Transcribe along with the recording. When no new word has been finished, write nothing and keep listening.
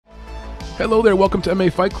Hello there, welcome to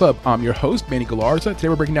MMA Fight Club. I'm your host, Manny Galarza. Today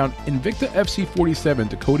we're breaking down INVICTA FC 47,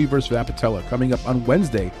 Ducote versus Zappitella, coming up on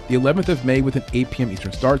Wednesday, the 11th of May with an 8 p.m.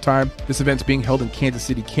 Eastern start time. This event's being held in Kansas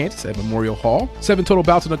City, Kansas at Memorial Hall. 7 total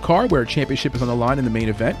bouts on the card where a championship is on the line in the main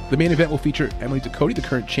event. The main event will feature Emily Ducote, the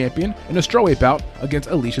current champion, in a strawweight bout against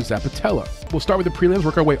Alicia Zappitella. We'll start with the prelims,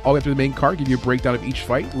 work our way all the way through the main card, give you a breakdown of each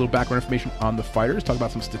fight, a little background information on the fighters, talk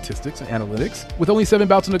about some statistics and analytics. With only 7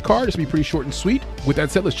 bouts on the card, this will be pretty short and sweet. With that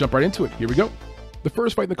said, let's jump right into it. Here we go. The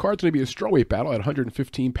first fight in the card is going to be a strawweight battle at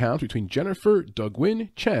 115 pounds between Jennifer Dugwin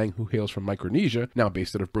Chang, who hails from Micronesia, now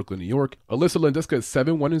based out of Brooklyn, New York. Alyssa Lenduska is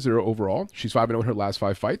 7-1-0 overall. She's 5-0 in her last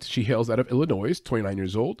 5 fights. She hails out of Illinois, 29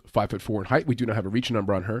 years old, 5'4" in height. We do not have a reach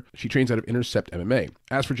number on her. She trains out of Intercept MMA.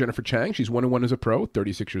 As for Jennifer Chang, she's 1-1 as a pro,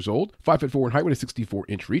 36 years old, 5'4" in height with a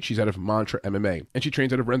 64-inch reach. She's out of Mantra MMA, and she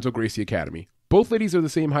trains out of Renzo Gracie Academy. Both ladies are the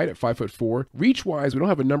same height at 5'4". Reach-wise, we don't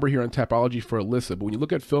have a number here on Tapology for Alyssa, but when you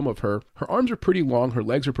look at film of her, her arms are pretty long, her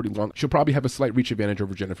legs are pretty long. She'll probably have a slight reach advantage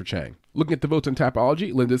over Jennifer Chang. Looking at the votes on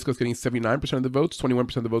Tapology, Lenduska's getting 79% of the votes,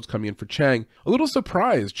 21% of the votes coming in for Chang. A little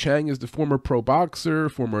surprised. Chang is the former pro boxer,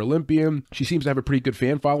 former Olympian. She seems to have a pretty good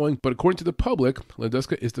fan following, but according to the public,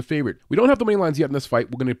 Lenduska is the favorite. We don't have the money lines yet in this fight.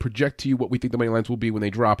 We're going to project to you what we think the money lines will be when they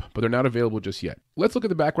drop, but they're not available just yet. Let's look at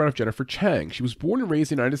the background of Jennifer Chang. She was born and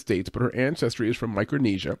raised in the United States, but her ancestry is from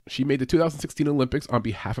Micronesia. She made the 2016 Olympics on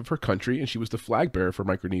behalf of her country, and she was the flag bearer for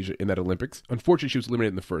Micronesia in that Olympics. Unfortunately, she was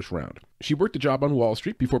eliminated in the first round. She worked a job on Wall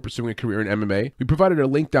Street before pursuing a career in MMA. We provided a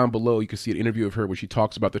link down below. You can see an interview of her where she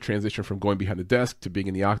talks about the transition from going behind the desk to being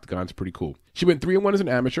in the octagon. It's pretty cool. She went 3-1 as an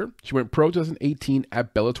amateur. She went pro 2018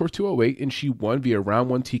 at Bellator 208, and she won via round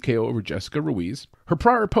 1 TKO over Jessica Ruiz. Her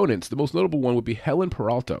prior opponents, the most notable one would be Helen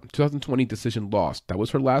Peralta, 2020 decision lost. That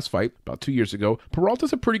was her last fight, about 2 years ago.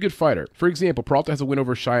 Peralta's a pretty good fighter. For example, Peralta has a win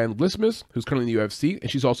over Cheyenne Lismus, who's currently in the UFC,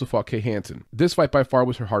 and she's also fought Kay Hansen. This fight by far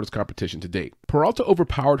was her hardest competition to date. Peralta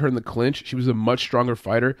overpowered her in the clinch. She was a much stronger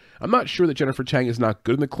fighter. I'm not sure that Jennifer Chang is not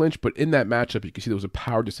good in the clinch, but in that matchup, you can see there was a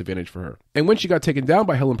power disadvantage for her. And when she got taken down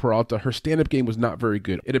by Helen Peralta, her stand-up game was not very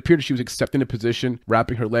good. It appeared she was accepting the position,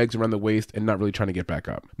 wrapping her legs around the waist, and not really trying to get back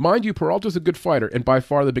up. Mind you, Peralta's a good fighter, and by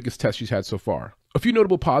far the biggest test she's had so far. A few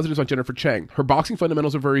notable positives on Jennifer Chang. Her boxing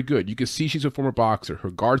fundamentals are very good. You can see she's a former boxer.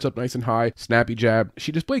 Her guard's up nice and high, snappy jab.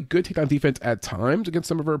 She displayed good takedown defense at times against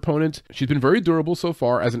some of her opponents. She's been very durable so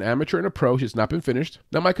far. As an amateur and a pro, she's not been finished.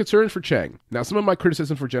 Now my concerns for Chang. Now some of my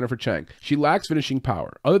criticism for Jennifer Chang. She lacks finishing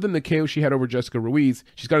power. Other than the KO she had over Jessica Ruiz,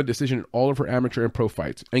 she's got a decision in all of her amateur and pro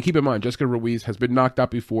fights. And keep in mind, Jessica Ruiz has been knocked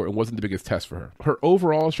out before and wasn't the biggest test for her. Her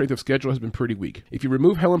overall strength of schedule has been pretty weak. If you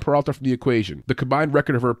remove Helen Peralta from the equation, the combined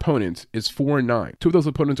record of her opponents is 4-9. 2 of those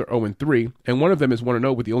opponents are 0-3, and one of them is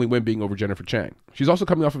 1-0 with the only win being over Jennifer Chang. She's also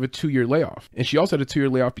coming off of a 2-year layoff, and she also had a 2-year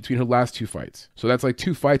layoff between her last 2 fights. So that's like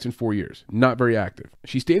 2 fights in 4 years. Not very active.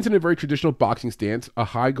 She stands in a very traditional boxing stance, a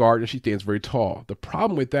high guard, and she stands very tall. The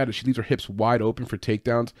problem with that is she leaves her hips wide open for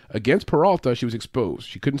takedowns. Against Peralta, she was exposed.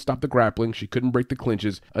 She couldn't stop the grappling. She couldn't break the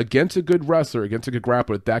clinches. Against a good wrestler, against a good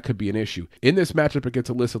grappler, that could be an issue. In this matchup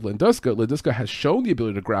against Alyssa Lenduska, Lenduska has shown the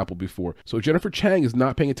ability to grapple before. So if Jennifer Chang is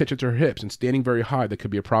not paying attention to her hips and standing very high, that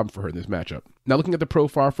could be a problem for her in this matchup. Now looking at the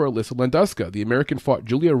profile for Alyssa Lenduska, the American fought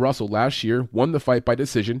Julia Russell last year, won the fight by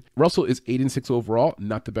decision. Russell is 8-6 overall,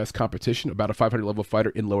 not the best competition, about a 500 level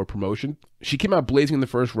fighter in lower promotion. She came out blazing in the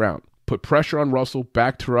first round, put pressure on Russell,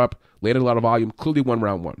 backed her up, landed a lot of volume, clearly won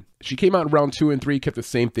round 1. She came out in round 2 and 3, kept the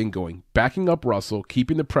same thing going, backing up Russell,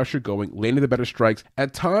 keeping the pressure going, landing the better strikes.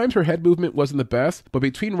 At times, her head movement wasn't the best, but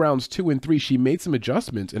between rounds 2 and 3, she made some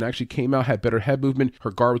adjustments and actually came out, had better head movement.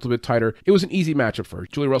 Her guard was a little bit tighter. It was an easy matchup for her.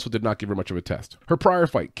 Julia Russell did not give her much of a test. Her prior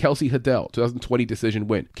fight, Kelsey Haddell, 2020 decision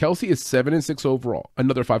win. Kelsey is 7-6 overall,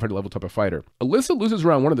 another 500 level type of fighter. Alyssa loses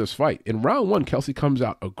round 1 of this fight. In round 1, Kelsey comes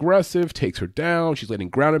out aggressive, takes her down. She's landing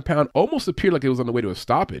ground and pound, almost appeared like it was on the way to a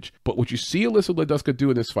stoppage. But what you see Alyssa Lenduska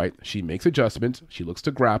do in this fight, she makes adjustments. She looks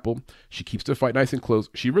to grapple. She keeps the fight nice and close.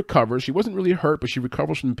 She recovers. She wasn't really hurt, but she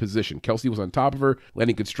recovers from the position. Kelsey was on top of her,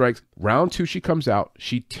 landing good strikes. Round 2, she comes out.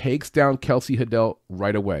 She takes down Kelsey Haddell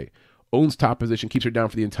right away. Owns top position, keeps her down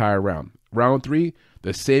for the entire round. Round 3,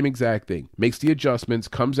 the same exact thing. Makes the adjustments,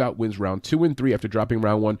 comes out, wins round 2 and 3 after dropping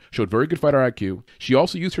round 1. Showed very good fighter IQ. She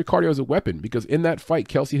also used her cardio as a weapon because in that fight,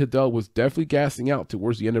 Kelsey Haddell was definitely gassing out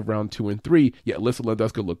towards the end of round 2 and 3, yet Alyssa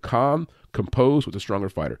Lenduska looked calm, composed, with a stronger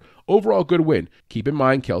fighter. Overall, good win. Keep in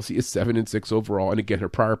mind, Kelsey is 7-6 overall, and again, her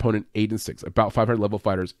prior opponent 8-6, about 500 level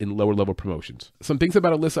fighters in lower level promotions. Some things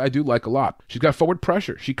about Alyssa I do like a lot. She's got forward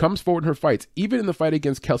pressure. She comes forward in her fights. Even in the fight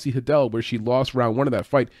against Kelsey Haddell, where she lost round 1 of that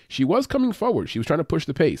fight, she was coming forward. She was trying to push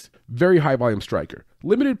the pace. Very high volume striker.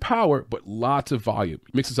 Limited power, but lots of volume.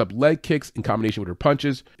 Mixes up leg kicks in combination with her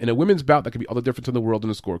punches. In a women's bout, that could be all the difference in the world in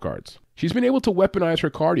the scorecards. She's been able to weaponize her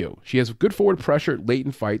cardio. She has good forward pressure late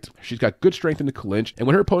in fights. She's got good strength in the clinch. And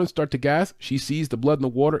when her opponents start to gas, she sees the blood in the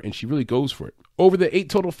water and she really goes for it. Over the 8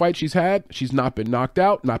 total fights she's had, she's not been knocked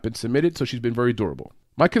out, not been submitted, so she's been very durable.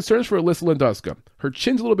 My concerns for Alyssa Lenduska. Her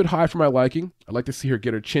chin's a little bit high for my liking. I'd like to see her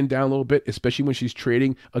get her chin down a little bit, especially when she's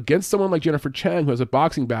trading against someone like Jennifer Chang, who has a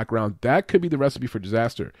boxing background. That could be the recipe for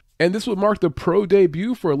disaster. And this would mark the pro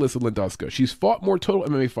debut for Alyssa Lenduska. She's fought more total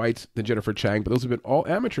MMA fights than Jennifer Chang, but those have been all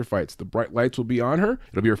amateur fights. The bright lights will be on her.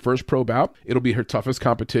 It'll be her first pro bout. It'll be her toughest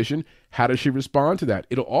competition. How does she respond to that?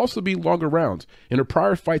 It'll also be longer rounds. In her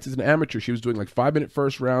prior fights as an amateur, she was doing like 5-minute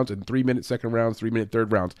first rounds and 3-minute second rounds, 3-minute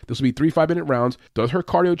third rounds. This will be 3 5-minute rounds. Does her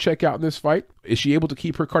cardio check out in this fight? Is she able to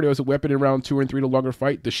keep her cardio as a weapon in round 2 and 3 to longer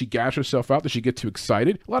fight? Does she gas herself out? Does she get too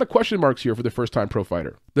excited? A lot of question marks here for the first-time pro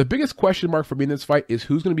fighter. The biggest question mark for me in this fight is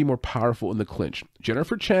who's going to be more powerful in the clinch.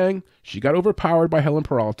 Jennifer Chang, she got overpowered by Helen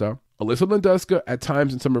Peralta. Alyssa Lenduska, at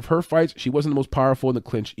times in some of her fights, she wasn't the most powerful in the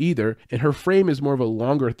clinch either, and her frame is more of a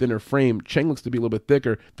longer, thinner frame. Chang looks to be a little bit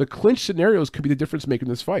thicker. The clinch scenarios could be the difference maker in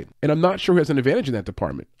this fight, and I'm not sure who has an advantage in that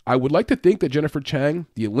department. I would like to think that Jennifer Chang,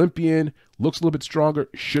 the Olympian, looks a little bit stronger,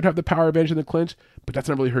 should have the power advantage in the clinch, but that's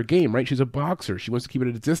not really her game, right? She's a boxer. She wants to keep it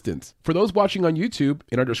at a distance. For those watching on YouTube,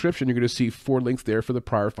 in our description, you're going to see 4 links there for the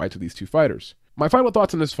prior fights of these 2 fighters. My final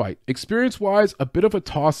thoughts on this fight. Experience-wise, a bit of a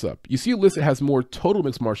toss-up. You see Alyssa has more total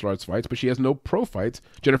mixed martial arts fights, but she has no pro fights.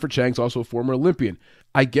 Jennifer Chang's also a former Olympian.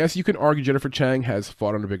 I guess you can argue Jennifer Chang has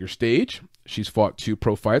fought on a bigger stage. She's fought 2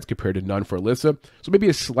 pro fights compared to none for Alyssa, so maybe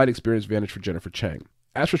a slight experience advantage for Jennifer Chang.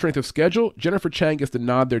 As for strength of schedule, Jennifer Chang gets the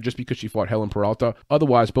nod there just because she fought Helen Peralta.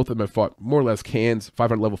 Otherwise, both of them have fought more or less cans,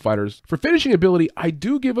 500-level fighters. For finishing ability, I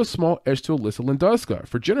do give a small edge to Alyssa Lenduska.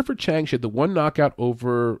 For Jennifer Chang, she had the 1 knockout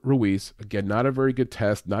over Ruiz. Again, not a very good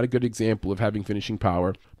test, not a good example of having finishing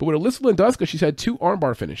power. But with Alyssa Lenduska, she's had 2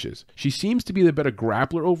 armbar finishes. She seems to be the better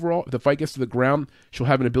grappler overall. If the fight gets to the ground, she'll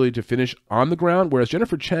have an ability to finish on the ground, whereas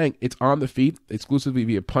Jennifer Chang, it's on the feet, exclusively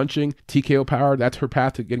via punching, TKO power. That's her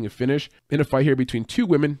path to getting a finish. In a fight here between 2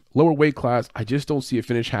 women, lower weight class, I just don't see a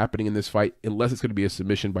finish happening in this fight unless it's going to be a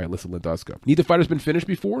submission by Alyssa Lenduska. Neither fighter's been finished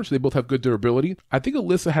before, so they both have good durability. I think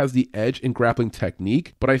Alyssa has the edge in grappling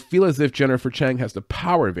technique, but I feel as if Jennifer Chang has the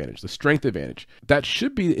power advantage, the strength advantage. That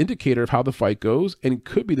should be the indicator of how the fight goes and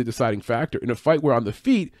could be the deciding factor. In a fight where on the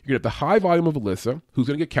feet, you're going to have the high volume of Alyssa, who's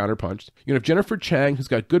going to get counterpunched. You're going to have Jennifer Chang, who's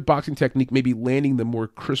got good boxing technique, maybe landing the more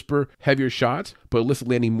crisper, heavier shots, but Alyssa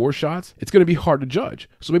landing more shots. It's going to be hard to judge.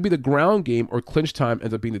 So maybe the ground game or clinch time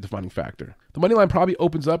ends up being the defining factor. The money line probably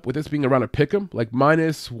opens up with this being around a pick'em, like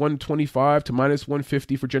minus 125 to minus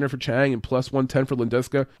 150 for Jennifer Chang and plus 110 for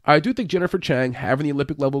Lenduska. I do think Jennifer Chang, having the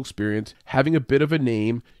Olympic level experience, having a bit of a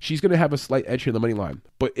name, she's going to have a slight edge here in the money line.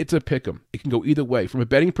 But it's a pick'em. It can go either way. From a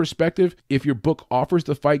betting perspective, if your book offers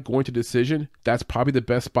the fight going to decision, that's probably the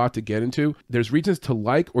best spot to get into. There's reasons to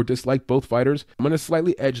like or dislike both fighters. I'm going to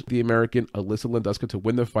slightly edge the American Alyssa Lenduska to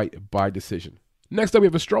win the fight by decision. Next up, we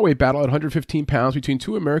have a strawweight battle at 115 pounds between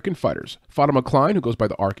 2 American fighters, Fatima Klein, who goes by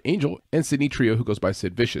the Archangel, and Sydney Trio, who goes by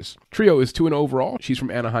Sid Vicious. Trio is 2-0 overall. She's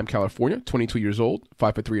from Anaheim, California, 22 years old,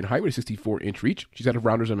 5'3" in height with a 64-inch reach. She's out of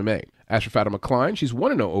Rounders MMA. As for Fatima Klein, she's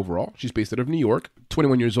 1-0 overall. She's based out of New York,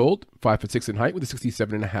 21 years old, 5'6" in height with a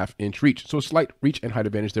 67.5-inch reach. So a slight reach and height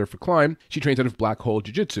advantage there for Klein. She trains out of Black Hole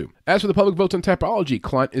Jiu-Jitsu. As for the public votes on Tapology,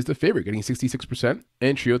 Klein is the favorite, getting 66%,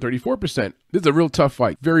 and Trio 34%. This is a real tough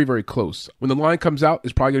fight. Very, very close. When the line comes out,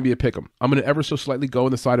 it's probably going to be a pick'em. I'm going to ever so slightly go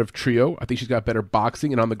on the side of Trio. I think she's got better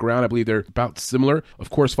boxing, and on the ground, I believe they're about similar. Of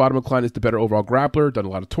course, Fatima Klein is the better overall grappler, done a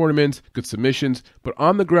lot of tournaments, good submissions, but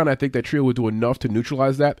on the ground, I think that Trio would do enough to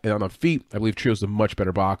neutralize that, and on the feet, I believe Trio's a much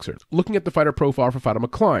better boxer. Looking at the fighter profile for Fatima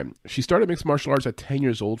Klein, she started mixed martial arts at 10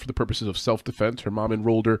 years old for the purposes of self-defense. Her mom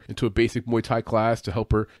enrolled her into a basic Muay Thai class to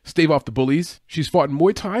help her stave off the bullies. She's fought in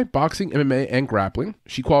Muay Thai, boxing, MMA, and grappling.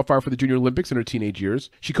 She qualified for the Junior Olympics in her teenage years.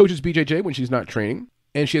 She coaches BJJ when she's not training.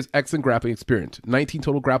 And she has excellent grappling experience. 19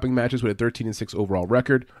 total grappling matches with a 13-6 overall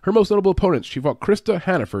record. Her most notable opponents, she fought Krista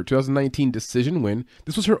Hannaford, 2019 decision win.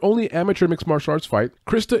 This was her only amateur mixed martial arts fight.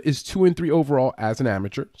 Krista is 2-3 overall as an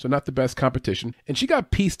amateur, so not the best competition. And she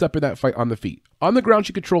got pieced up in that fight on the feet. On the ground,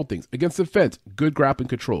 she controlled things. Against the fence, good grappling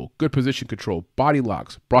control, good position control, body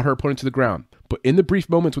locks, brought her opponent to the ground. But in the brief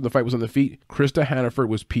moments when the fight was on the feet, Krista Hannaford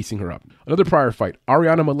was piecing her up. Another prior fight,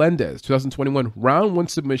 Ariana Melendez, 2021 round 1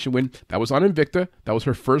 submission win. That was on Invicta. That was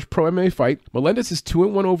her first pro MMA fight. Melendez is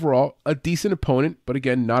 2-1 overall, a decent opponent, but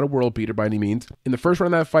again, not a world beater by any means. In the first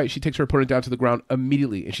round of that fight, she takes her opponent down to the ground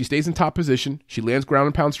immediately, and she stays in top position. She lands ground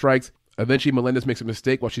and pound strikes. Eventually, Melendez makes a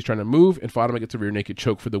mistake while she's trying to move, and Fatima gets a rear naked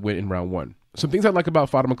choke for the win in round 1. Some things I like about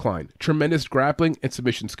Fatima Klein: tremendous grappling and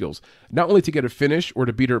submission skills, not only to get a finish or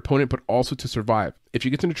to beat her opponent, but also to survive. If she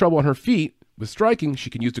gets into trouble on her feet with striking, she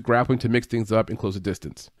can use the grappling to mix things up and close the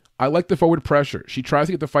distance. I like the forward pressure. She tries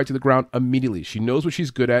to get the fight to the ground immediately. She knows what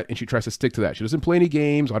she's good at, and she tries to stick to that. She doesn't play any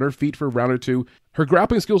games on her feet for a round or two. Her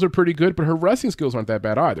grappling skills are pretty good, but her wrestling skills aren't that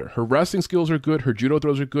bad either. Her wrestling skills are good. Her judo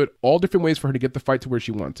throws are good. All different ways for her to get the fight to where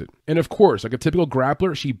she wants it. And of course, like a typical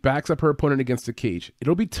grappler, she backs up her opponent against the cage.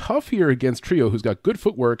 It'll be tough here against Trio, who's got good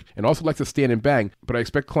footwork and also likes to stand and bang, but I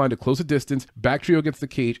expect Klein to close the distance, back Trio against the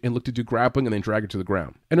cage, and look to do grappling and then drag her to the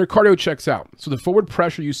ground. And her cardio checks out. So the forward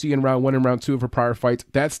pressure you see in round 1 and round 2 of her prior fights,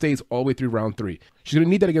 that stays all the way through round 3. She's going to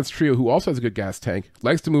need that against Trio, who also has a good gas tank,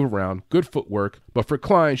 likes to move around, good footwork, but for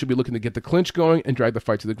Klein, she'll be looking to get the clinch going and drag the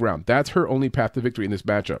fight to the ground. That's her only path to victory in this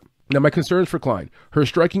matchup. Now, my concerns for Klein: her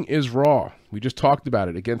striking is raw. We just talked about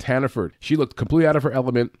it against Hannaford. She looked completely out of her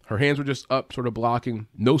element. Her hands were just up, sort of blocking.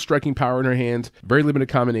 No striking power in her hands. Very limited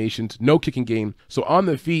combinations. No kicking game. So on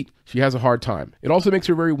the feet, she has a hard time. It also makes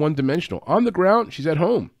her very one-dimensional. On the ground, she's at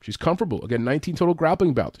home. She's comfortable. Again, 19 total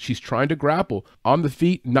grappling bouts. She's trying to grapple. On the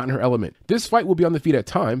feet, not in her element. This fight will be on the feet at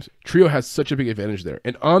times. Trio has such a big advantage there.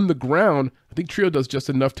 And on the ground, I think Trio does just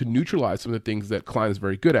enough to neutralize some of the things that Klein is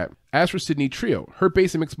very good at. As for Sydney Trio, her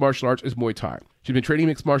base in mixed martial arts is Muay Thai. She's been training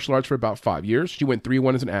mixed martial arts for about 5 years. She went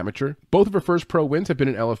 3-1 as an amateur. Both of her first pro wins have been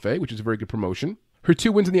in LFA, which is a very good promotion. Her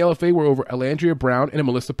 2 wins in the LFA were over Elandria Brown and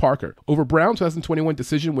Melissa Parker. Over Brown, 2021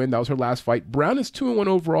 decision win. That was her last fight. Brown is 2-1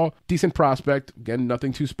 overall. Decent prospect. Again,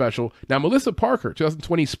 nothing too special. Now, Melissa Parker,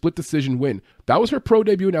 2020 split decision win. That was her pro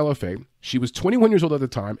debut in LFA. She was 21 years old at the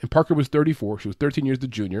time, and Parker was 34. She was 13 years the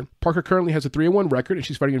junior. Parker currently has a 3-1 record, and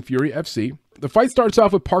she's fighting in Fury FC. The fight starts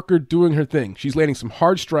off with Parker doing her thing. She's landing some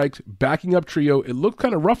hard strikes, backing up Trio. It looked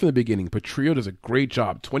kind of rough in the beginning, but Trio does a great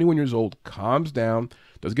job. 21 years old, calms down,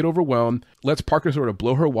 doesn't get overwhelmed, lets Parker sort of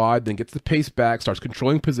blow her wide, then gets the pace back, starts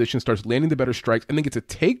controlling position, starts landing the better strikes, and then gets a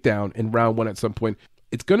takedown in round 1 at some point.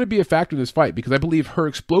 It's going to be a factor in this fight because I believe her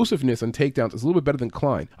explosiveness on takedowns is a little bit better than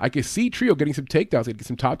Klein. I can see Trio getting some takedowns and get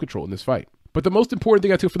some top control in this fight. But the most important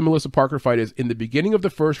thing I took from the Melissa Parker fight is in the beginning of the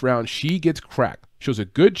first round, she gets cracked. Shows a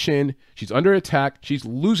good chin. She's under attack. She's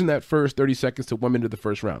losing that first 30 seconds to 1 minute of the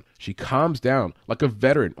first round. She calms down like a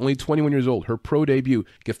veteran, only 21 years old. Her pro debut,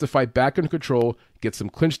 gets the fight back under control, gets some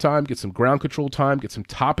clinch time, gets some ground control time, gets some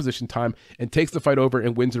top position time, and takes the fight over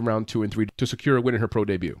and wins in round 2 and 3 to secure a win in her pro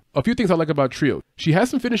debut. A few things I like about Trio. She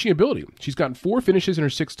has some finishing ability. She's gotten 4 finishes in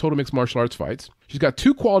her 6 total mixed martial arts fights. She's got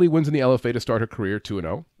 2 quality wins in the LFA to start her career,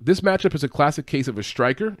 2-0. This matchup is a classic case of a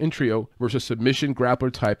striker in Trio versus submission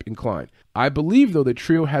grappler type in Klein. I believe, though, that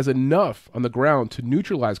Trio has enough on the ground to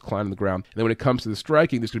neutralize Klein on the ground. And then when it comes to the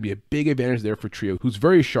striking, there's going to be a big advantage there for Trio, who's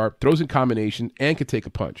very sharp, throws in combination, and can take a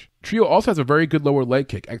punch. Trio also has a very good lower leg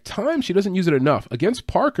kick. At times, she doesn't use it enough. Against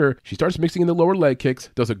Parker, she starts mixing in the lower leg kicks,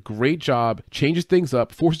 does a great job, changes things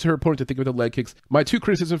up, forces her opponent to think about the leg kicks. My 2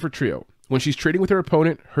 criticisms for Trio: when she's trading with her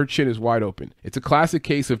opponent, her chin is wide open. It's a classic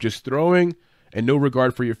case of just throwing and no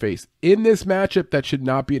regard for your face. In this matchup, that should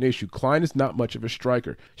not be an issue. Klein is not much of a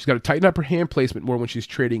striker. She's got to tighten up her hand placement more when she's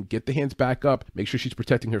trading, get the hands back up, make sure she's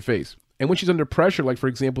protecting her face. And when she's under pressure, like for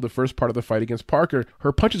example, the first part of the fight against Parker,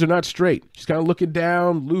 her punches are not straight. She's kind of looking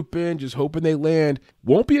down, looping, just hoping they land.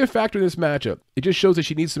 Won't be a factor in this matchup. It just shows that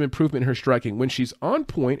she needs some improvement in her striking. When she's on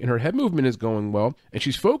point and her head movement is going well and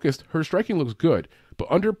she's focused, her striking looks good. But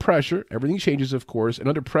under pressure, everything changes, of course, and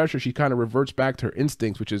under pressure, she kind of reverts back to her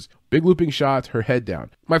instincts, which is big looping shots, her head down.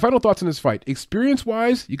 My final thoughts on this fight: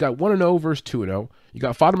 experience-wise, you got 1-0 versus 2-0. You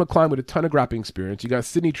got Fatima Klein with a ton of grappling experience. You got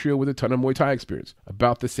Sydney Trio with a ton of Muay Thai experience.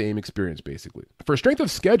 About the same experience, basically. For strength of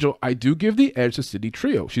schedule, I do give the edge to Sydney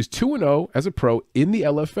Trio. She's 2-0 as a pro in the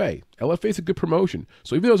LFA. LFA is a good promotion.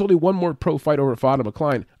 So even though there's only one more pro fight over Fatima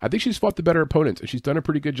Klein, I think she's fought the better opponents, and she's done a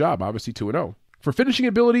pretty good job, obviously 2-0. For finishing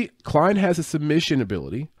ability, Klein has a submission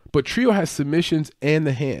ability, but Trio has submissions and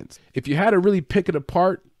the hands. If you had to really pick it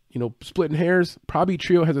apart, splitting hairs, probably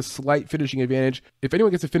Trio has a slight finishing advantage. If anyone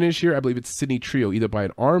gets a finish here, I believe it's Sydney Trio, either by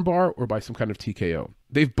an armbar or by some kind of TKO.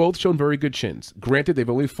 They've both shown very good chins. Granted, they've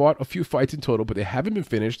only fought a few fights in total, but they haven't been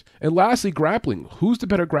finished. And lastly, grappling. Who's the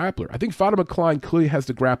better grappler? I think Fatima Klein clearly has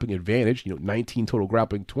the grappling advantage, 19 total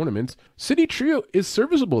grappling tournaments. Sydney Trio is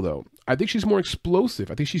serviceable, though. I think she's more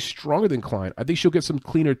explosive. I think she's stronger than Klein. I think she'll get some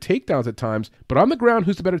cleaner takedowns at times. But on the ground,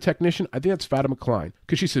 who's the better technician? I think that's Fatima Klein.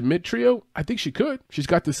 Could she submit Trio? I think she could. She's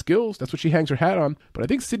got the skills. That's what she hangs her hat on. But I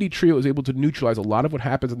think Sydney Trio is able to neutralize a lot of what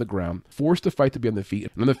happens on the ground, force the fight to be on the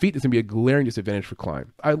feet. And on the feet, there's going to be a glaring disadvantage for Klein.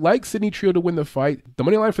 time. I like Sydney Trio to win the fight. The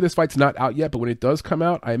money line for this fight's not out yet, but when it does come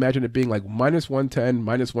out, I imagine it being like -110,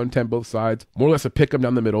 -110 both sides, more or less a pick 'em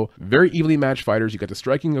down the middle. Very evenly matched fighters. You got the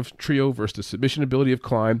striking of Trio versus the submission ability of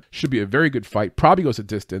Klein. Should be a very good fight. Probably goes a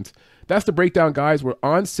distance. That's the breakdown, guys. We're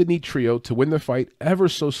on Sydney Trio to win the fight ever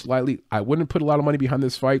so slightly. I wouldn't put a lot of money behind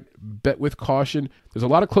this fight. Bet with caution. There's a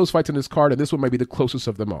lot of close fights in this card, and this one might be the closest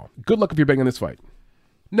of them all. Good luck if you're betting on this fight.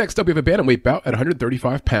 Next up, we have a bantamweight bout at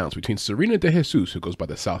 135 pounds between Serena De Jesus, who goes by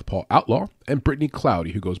the Southpaw Outlaw, and Brittany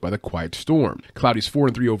Cloudy, who goes by the Quiet Storm. Cloudy's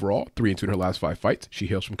 4-3 overall, 3-2 in her last 5 fights. She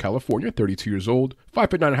hails from California, 32 years old,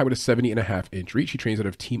 5'9" height with a 70.5-inch reach. She trains out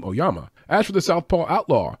of Team Oyama. As for the Southpaw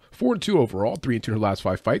Outlaw, 4-2 overall, 3-2 in her last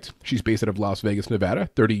 5 fights. She's based out of Las Vegas, Nevada,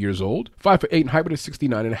 30 years old, 5'8" height with a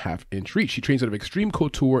 69.5-inch reach. She trains out of Extreme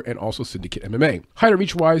Couture and also Syndicate MMA. Height and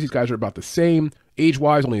reach-wise, these guys are about the same.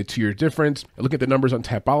 Age-wise, only a 2-year difference. And looking at the numbers on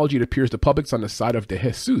Tapology, it appears the public's on the side of De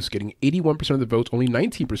Jesus, getting 81% of the votes, only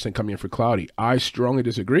 19% coming in for Cloudy. I strongly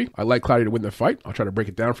disagree. I like Cloudy to win the fight. I'll try to break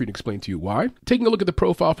it down for you and explain to you why. Taking a look at the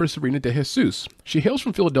profile for Serena De Jesus. She hails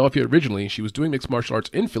from Philadelphia originally. She was doing mixed martial arts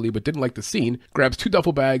in Philly, but didn't like the scene. Grabs 2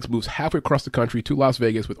 duffel bags, moves halfway across the country to Las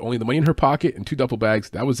Vegas with only the money in her pocket and 2 duffel bags.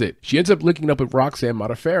 That was it. She ends up linking up with Roxanne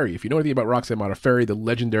Modafferi. If you know anything about Roxanne Modafferi, the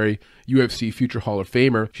legendary UFC future Hall of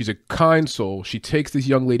Famer, she's a kind soul. She takes this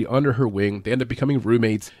young lady under her wing. They end up becoming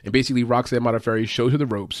roommates, and basically Roxanne Modafferi shows her the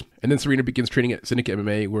ropes. And then Serena begins training at Syndicate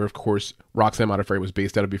MMA, where of course Roxanne Modafferi was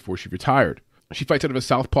based out of before she retired. She fights out of a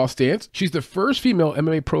southpaw stance. She's the first female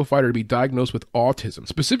MMA pro fighter to be diagnosed with autism.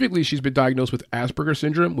 Specifically, she's been diagnosed with Asperger's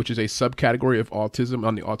syndrome, which is a subcategory of autism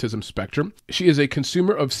on the autism spectrum. She is a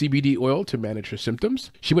consumer of CBD oil to manage her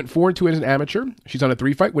symptoms. She went 4-2 as an amateur. She's on a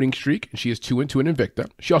 3-fight winning streak, and she is 2-2 in Invicta.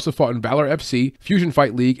 She also fought in Valor FC, Fusion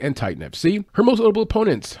Fight League, and Titan FC. Her most notable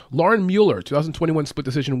opponents, Lauren Mueller, 2021 split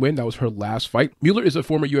decision win. That was her last fight. Mueller is a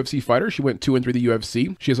former UFC fighter. She went 2-3 the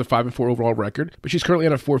UFC. She has a 5-4 overall record, but she's currently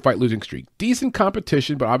on a 4-fight losing streak. Decent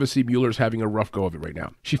competition, but obviously Mueller's having a rough go of it right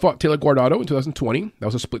now. She fought Taylor Guardado in 2020. That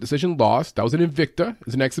was a split decision loss. That was an Invicta. It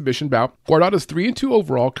was an exhibition bout. Guardado's 3-2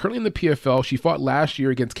 overall, currently in the PFL. She fought last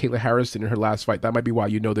year against Kayla Harrison in her last fight. That might be why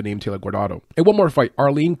you know the name Taylor Guardado. And one more fight,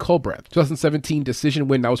 Arlene Colbreth, 2017 decision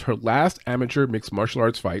win. That was her last amateur mixed martial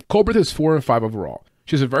arts fight. Colbreth is 4-5 overall.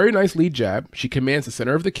 She has a very nice lead jab. She commands the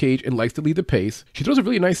center of the cage and likes to lead the pace. She throws a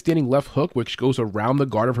really nice standing left hook, which goes around the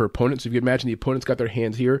guard of her opponent. So if you can imagine the opponent's got their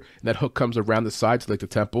hands here, and that hook comes around the sides like the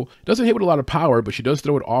temple. Doesn't hit with a lot of power, but she does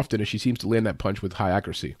throw it often, and she seems to land that punch with high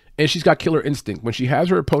accuracy. And she's got killer instinct. When she has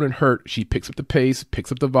her opponent hurt, she picks up the pace,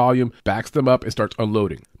 picks up the volume, backs them up, and starts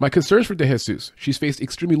unloading. My concerns for De Jesus, she's faced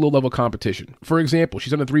extremely low-level competition. For example,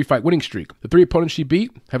 she's on a 3-fight winning streak. The 3 opponents she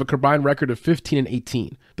beat have a combined record of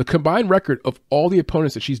 15-18. The combined record of all the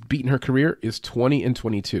opponents that she's beaten in her career is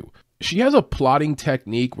 20-22. She has a plotting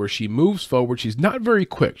technique where she moves forward. She's not very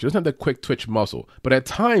quick. She doesn't have that quick twitch muscle, but at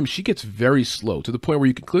times she gets very slow to the point where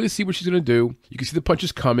you can clearly see what she's going to do. You can see the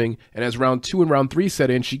punches coming, and as round 2 and round 3 set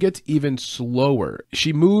in, she gets even slower.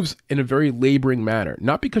 She moves in a very laboring manner,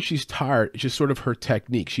 not because she's tired. It's just sort of her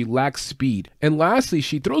technique. She lacks speed. And lastly,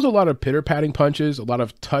 she throws a lot of pitter-patting punches, a lot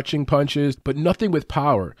of touching punches, but nothing with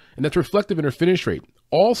power, and that's reflective in her finish rate.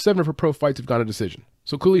 All 7 of her pro fights have gone to decision.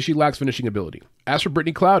 So clearly she lacks finishing ability. As for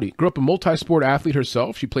Brittany Cloudy, grew up a multi-sport athlete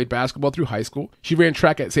herself. She played basketball through high school. She ran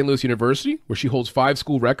track at St. Louis University, where she holds 5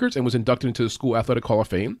 school records and was inducted into the School Athletic Hall of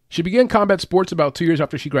Fame. She began combat sports about 2 years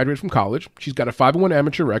after she graduated from college. She's got a 5-1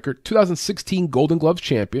 amateur record, 2016 Golden Gloves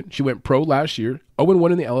champion. She went pro last year.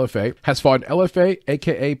 0-1 in the LFA, has fought in LFA,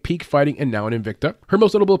 aka Peak Fighting, and now in Invicta. Her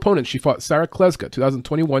most notable opponents, she fought Sarah Kleska,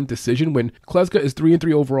 2021 decision win. Kleska is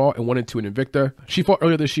 3-3 overall and 1-2 in Invicta. She fought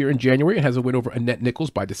earlier this year in January and has a win over Annette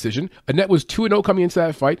Nichols by decision. Annette was 2-0 coming into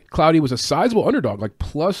that fight. Cloudy was a sizable underdog, like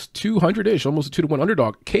plus 200-ish, almost a 2-1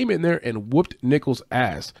 underdog. Came in there and whooped Nichols'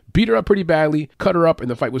 ass. Beat her up pretty badly, cut her up,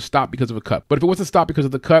 and the fight was stopped because of a cut. But if it wasn't stopped because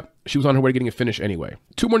of the cut, she was on her way to getting a finish anyway.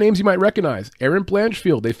 2 more names you might recognize. Erin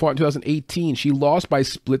Blanchfield, they fought in 2018. She lost by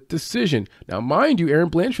split decision. Now, mind you, Erin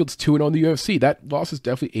Blanchfield's 2-0 in the UFC. That loss is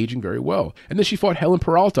definitely aging very well. And then she fought Helen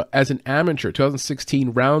Peralta as an amateur,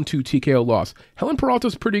 2016 round 2 TKO loss. Helen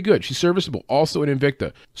Peralta's pretty good. She's serviceable, also in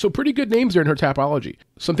Invicta. So pretty good names there in her tapology.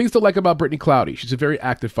 Some things to like about Brittany Cloudy. She's a very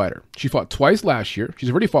active fighter. She fought twice last year.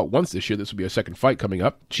 She's already fought once this year. This will be her second fight coming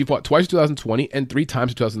up. She fought twice in 2020 and 3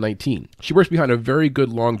 times in 2019. She works behind a very good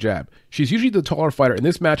long jab. She's usually the taller fighter. In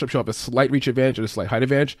this matchup, she'll have a slight reach advantage and a slight height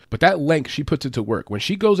advantage, but that length, she puts it to work. When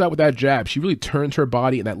she goes out with that jab, she really turns her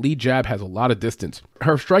body, and that lead jab has a lot of distance.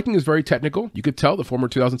 Her striking is very technical. You could tell, the former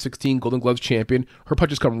 2016 Golden Gloves champion. Her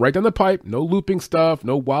punches come right down the pipe. No looping stuff,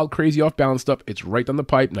 no wild, crazy, off-balance stuff. It's right down the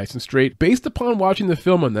pipe, nice and straight. Based upon watching the film,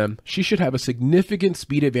 film on them, she should have a significant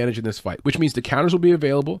speed advantage in this fight, which means the counters will be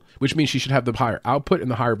available, which means she should have the higher output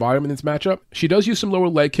and the higher volume in this matchup. She does use some lower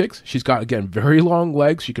leg kicks. She's got, again, very long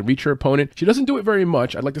legs. She can reach her opponent. She doesn't do it very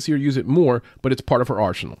much. I'd like to see her use it more, but it's part of her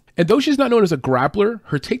arsenal. And though she's not known as a grappler,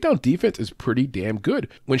 her takedown defense is pretty damn good.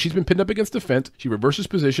 When she's been pinned up against the fence, she reverses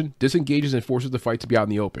position, disengages, and forces the fight to be out in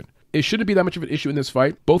the open. It shouldn't be that much of an issue in this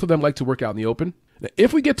fight. Both of them like to work out in the open. Now,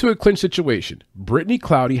 if we get to a clinch situation, Brittany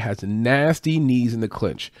Cloudy has nasty knees in the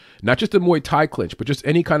clinch. Not just a Muay Thai clinch, but just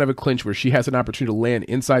any kind of a clinch where she has an opportunity to land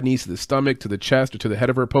inside knees to the stomach, to the chest, or to the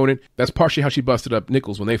head of her opponent. That's partially how she busted up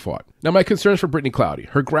Nichols when they fought. Now, my concerns for Brittany Cloudy.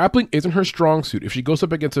 Her grappling isn't her strong suit. If she goes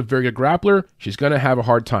up against a very good grappler, she's going to have a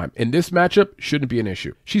hard time. And this matchup shouldn't be an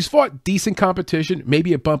issue. She's fought decent competition,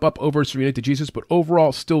 maybe a bump up over Serena DeJesus, but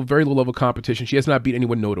overall, still very low level competition. She has not beat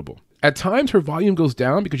anyone notable. At times, her volume goes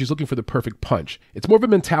down because she's looking for the perfect punch. It's more of a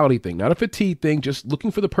mentality thing, not a fatigue thing, just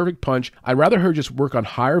looking for the perfect punch. I'd rather her just work on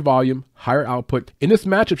higher volume, higher output. In this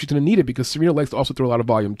matchup, she's going to need it because Serena likes to also throw a lot of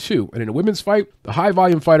volume too. And in a women's fight, the high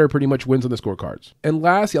volume fighter pretty much wins on the scorecards. And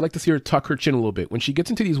lastly, I like to see her tuck her chin a little bit. When she gets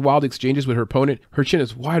into these wild exchanges with her opponent, her chin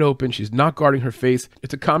is wide open. She's not guarding her face.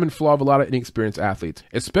 It's a common flaw of a lot of inexperienced athletes,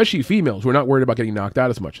 especially females who are not worried about getting knocked out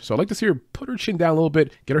as much. So I'd like to see her put her chin down a little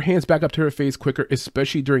bit, get her hands back up to her face quicker,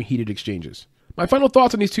 especially during heated exchanges. My final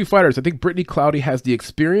thoughts on these two fighters. I think Brittany Cloudy has the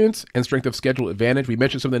experience and strength of schedule advantage. We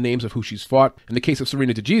mentioned some of the names of who she's fought. In the case of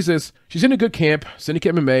Serena DeJesus, she's in a good camp,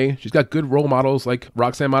 Syndicate MMA. She's got good role models like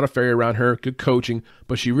Roxanne Modafferi around her, good coaching,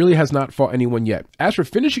 but she really has not fought anyone yet. As for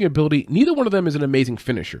finishing ability, neither one of them is an amazing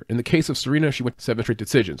finisher. In the case of Serena, she went 7 straight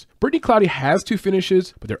decisions. Brittany Cloudy has 2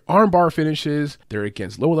 finishes, but they're armbar finishes. They're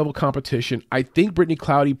against lower level competition. I think Brittany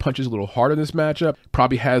Cloudy punches a little harder in this matchup,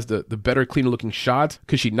 probably has the better, cleaner looking shots.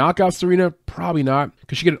 Could she knock out Serena? Probably not.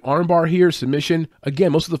 Could she get an armbar here, submission?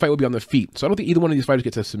 Again, most of the fight will be on the feet. So I don't think either one of these fighters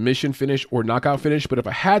gets a submission finish or knockout finish, but if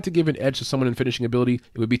I had to give an edge to someone in finishing ability,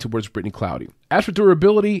 it would be towards Brittany Cloudy. As for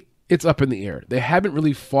durability, it's up in the air. They haven't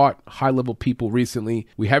really fought high-level people recently.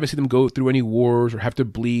 We haven't seen them go through any wars or have to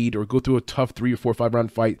bleed or go through a tough 3 or 4 or 5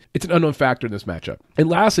 round fight. It's an unknown factor in this matchup. And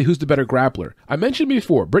lastly, who's the better grappler? I mentioned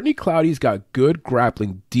before, Brittany Cloudy's got good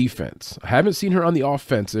grappling defense. I haven't seen her on the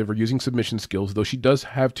offensive or using submission skills, though she does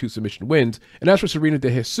have 2 submission wins. And as for Serena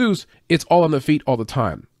DeJesus, it's all on the feet all the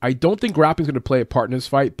time. I don't think grappling is going to play a part in this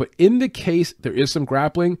fight, but in the case there is some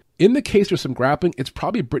grappling, it's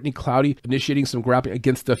probably Brittany Cloudy initiating some grappling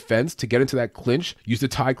against the fence to get into that clinch, use the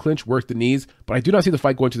tie clinch, work the knees, but I do not see the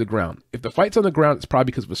fight going to the ground. If the fight's on the ground, it's probably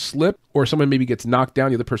because of a slip or someone maybe gets knocked down,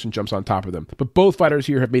 the other person jumps on top of them. But both fighters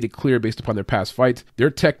here have made it clear based upon their past fights, their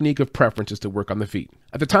technique of preference is to work on the feet.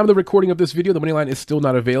 At the time of the recording of this video, the money line is still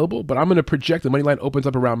not available, but I'm going to project the money line opens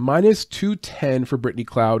up around -210 for Brittany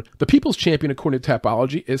Cloud. The people's champion, according to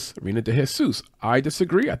Tapology, is Serena DeJesus. I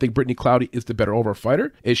disagree. I think Brittany Cloudy is the better overall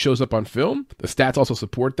fighter. It shows up on film. The stats also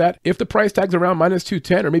support that. If the price tag's around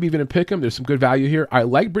 -210 or maybe even a pick'em, there's some good value here. I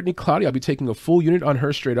like Brittany Cloudy. I'll be taking a full unit on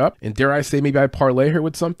her straight up, and dare I say maybe I parlay her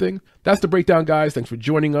with something. That's the breakdown, guys. Thanks for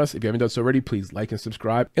joining us. If you haven't done so already, please like and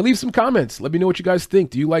subscribe and leave some comments. Let me know what you guys think.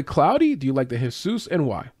 Do you like Cloudy? Do you like DeJesus, and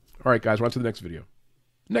why? All right, guys, we're on to the next video.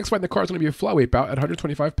 Next fight in the card is going to be a flyweight bout at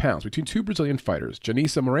 125 pounds between 2 Brazilian fighters,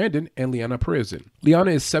 Janissa Morandin and Liana Perezin.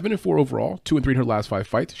 Liana is 7-4 overall, 2-3 in her last 5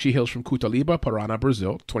 fights. She hails from Cutaliba, Paraná,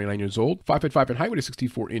 Brazil, 29 years old, 5'5" in height with a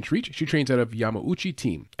 64-inch reach. She trains out of Yamauchi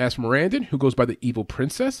team. As for Morandin, who goes by the Evil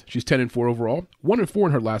Princess, she's 10-4 overall, 1-4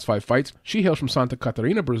 in her last 5 fights. She hails from Santa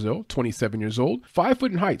Catarina, Brazil, 27 years old, 5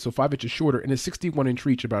 foot in height, so 5 inches shorter, and a 61-inch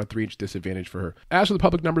reach, about a 3-inch disadvantage for her. As for the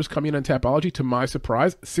public numbers coming in on Tapology, to my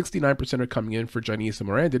surprise, 69% are coming in for Janissa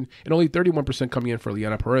Morandin, and only 31% coming in for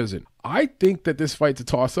Liana Perezin. I think that this fight's a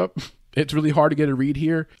toss-up. It's really hard to get a read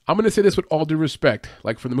here. I'm going to say this with all due respect.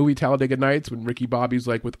 Like from the movie Talladega Nights, when Ricky Bobby's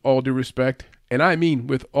like, with all due respect, and I mean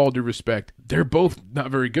with all due respect, they're both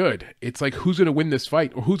not very good. It's like, who's going to win this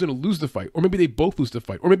fight, or who's going to lose the fight, or maybe they both lose the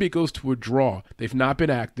fight, or maybe it goes to a draw. They've not been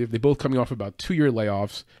active. They're both coming off about 2-year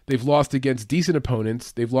layoffs. They've lost against decent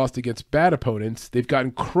opponents. They've lost against bad opponents. They've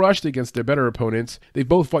gotten crushed against their better opponents. They've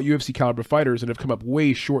both fought UFC caliber fighters and have come up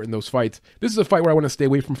way short in those fights. This is a fight where I want to stay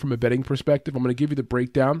away from a betting perspective. I'm going to give you the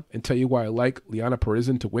breakdown and tell you why I like Liana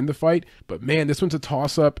Perezin to win the fight. But man, this one's a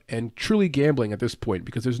toss-up and truly gambling at this point,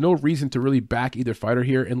 because there's no reason to really back either fighter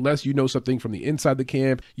here unless you know something from the inside the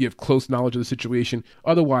camp, you have close knowledge of the situation.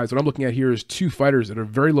 Otherwise, what I'm looking at here is 2 fighters that are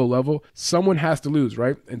very low level. Someone has to lose,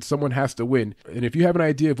 right? And someone has to win. And if you have an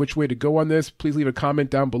idea of which way to go on this, please leave a comment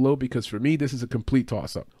down below, because for me, this is a complete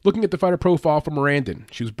toss-up. Looking at the fighter profile for Morandin,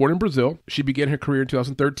 she was born in Brazil. She began her career in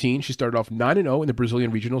 2013. She started off 9-0 in the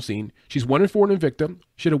Brazilian regional scene. She's 1-4 in INVICTA.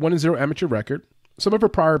 She had a 1-0 amateur record. Some of her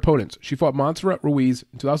prior opponents. She fought Montserrat Ruiz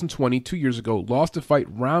in 2020, 2 years ago, lost the fight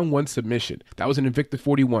round 1 submission. That was an Invicta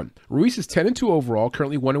 41. Ruiz is 10-2 overall,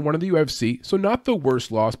 currently 1-1 in the UFC, so not the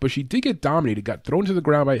worst loss, but she did get dominated, got thrown to the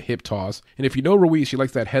ground by a hip toss. And if you know Ruiz, she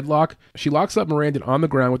likes that headlock. She locks up Miranda on the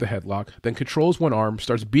ground with a headlock, then controls one arm,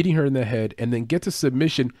 starts beating her in the head, and then gets a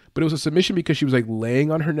submission. But it was a submission because she was like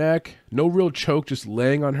laying on her neck, no real choke, just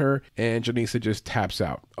laying on her, and Janisa just taps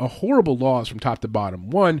out. A horrible loss from top to bottom.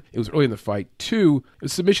 1, it was early in the fight. 2, it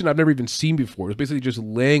was a submission I've never even seen before. It was basically just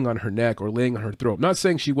laying on her neck or laying on her throat. I'm not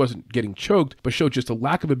saying she wasn't getting choked, but showed just a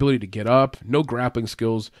lack of ability to get up, no grappling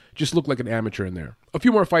skills, just looked like an amateur in there. A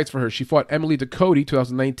few more fights for her. She fought Emily Ducote,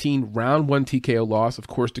 2019, round 1 TKO loss. Of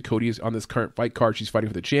course, Ducote is on this current fight card. She's fighting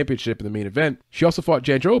for the championship in the main event. She also fought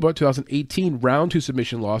Jandiroba, 2018, round 2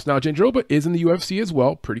 submission loss. Now, Jandiroba is in the UFC as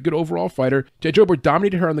well. Pretty good overall fighter. Jandiroba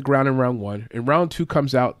dominated her on the ground in round 1. In round 2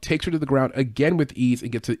 comes out, takes her to the ground again with ease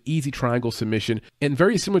and gets an easy triangle submission. And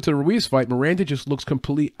very similar to the Ruiz fight, Miranda just looks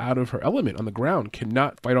completely out of her element on the ground.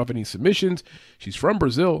 Cannot fight off any submissions. She's from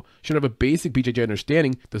Brazil. Should have a basic BJJ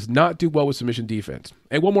understanding. Does not do well with submission defense.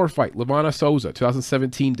 And one more fight, Levana Souza,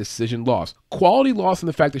 2017 decision loss. Quality loss in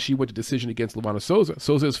the fact that she went to decision against Levana Souza.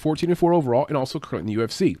 Souza is 14-4 overall and also currently in the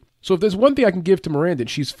UFC. So if there's one thing I can give to Miranda,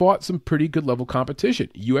 she's fought some pretty good level competition,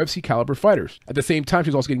 UFC caliber fighters. At the same time,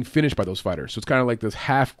 she's also getting finished by those fighters. So it's kind of like this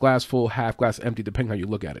half glass full, half glass empty, depending how you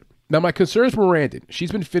look at it. Now, my concerns for Miranda,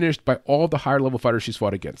 she's been finished by all the higher level fighters she's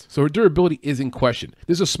fought against. So her durability is in question.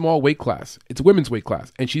 This is a small weight class. It's a women's weight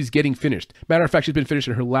class, and she's getting finished. Matter of fact, she's been finished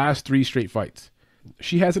in her last 3 straight fights.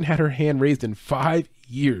 She hasn't had her hand raised in 5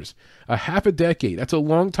 years. A half a decade. That's a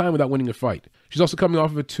long time without winning a fight. She's also coming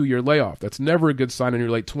off of a 2-year layoff. That's never a good sign in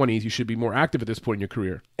your late 20s. You should be more active at this point in your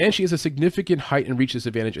career. And she has a significant height and reach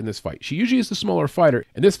disadvantage in this fight. She usually is the smaller fighter.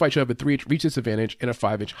 In this fight, she'll have a 3-inch reach disadvantage and a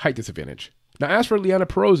 5-inch height disadvantage. Now, as for Liana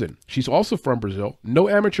Perozin, she's also from Brazil, no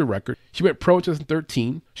amateur record. She went pro in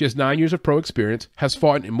 2013. She has 9 years of pro experience, has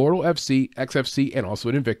fought in Immortal FC, XFC, and also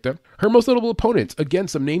in Invicta. Her most notable opponents, again,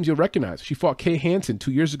 some names you'll recognize. She fought Kay Hansen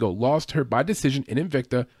 2 years ago, lost her by decision in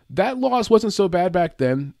Invicta. That loss wasn't so bad back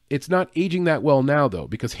then. It's not aging that well now, though,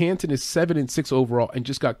 because Hansen is 7-6 overall and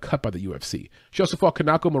just got cut by the UFC. She also fought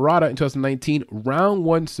Kanako Murata in 2019, round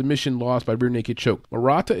 1 submission loss by rear naked choke.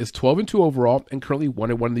 Murata is 12-2 overall and currently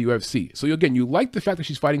 1-1 in the UFC. So again, you like the fact that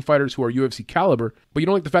she's fighting fighters who are UFC caliber, but you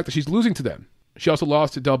don't like the fact that she's losing to them. She also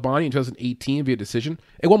lost to Del Boni in 2018 via decision.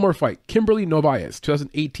 And one more fight, Kimberly Novaes,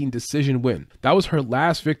 2018 decision win. That was her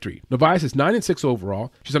last victory. Novaes is 9-6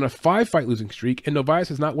 overall. She's on a 5-fight losing streak, and Novaes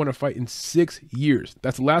has not won a fight in 6 years.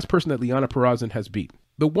 That's the last person that Liana Perozin has beat.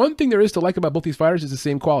 The one thing there is to like about both these fighters is the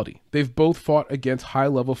same quality. They've both fought against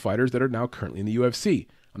high-level fighters that are now currently in the UFC.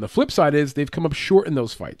 On the flip side is they've come up short in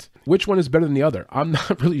those fights. Which one is better than the other? I'm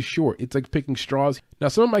not really sure. It's like picking straws. Now,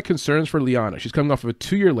 some of my concerns for Liana. She's coming off of a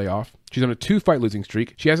 2-year layoff. She's on a 2-fight losing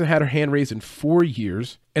streak. She hasn't had her hand raised in 4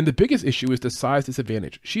 years. And the biggest issue is the size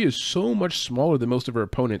disadvantage. She is so much smaller than most of her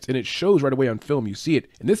opponents, and it shows right away on film. You see it.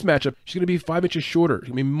 In this matchup, she's going to be 5 inches shorter.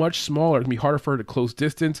 She's going to be much smaller. It's going to be harder for her to close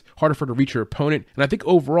distance, harder for her to reach her opponent, and I think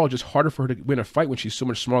overall just harder for her to win a fight when she's so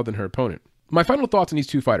much smaller than her opponent. My final thoughts on these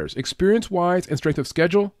two fighters. Experience-wise and strength of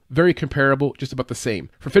schedule, very comparable, just about the same.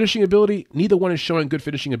 For finishing ability, neither one is showing good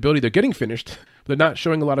finishing ability. They're getting finished, but they're not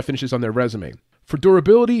showing a lot of finishes on their resume. For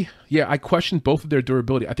durability, yeah, I question both of their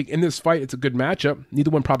durability. I think in this fight, it's a good matchup.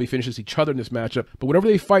 Neither one probably finishes each other in this matchup, but whenever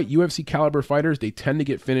they fight UFC caliber fighters, they tend to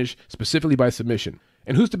get finished specifically by submission.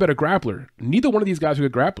 And who's the better grappler? Neither one of these guys are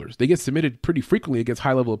good grapplers. They get submitted pretty frequently against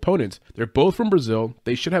high-level opponents. They're both from Brazil.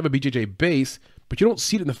 They should have a BJJ base, but you don't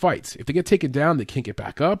see it in the fights. If they get taken down, they can't get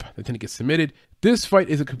back up. They tend to get submitted. This fight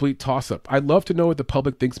is a complete toss-up. I'd love to know what the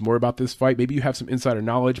public thinks more about this fight. Maybe you have some insider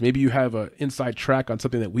knowledge. Maybe you have an inside track on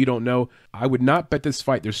something that we don't know. I would not bet this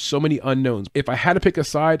fight. There's so many unknowns. If I had to pick a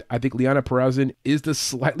side, I think Liana Perozin is the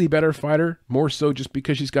slightly better fighter, more so just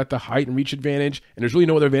because she's got the height and reach advantage, and there's really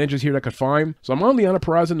no other advantages here that I could find. So I'm on Liana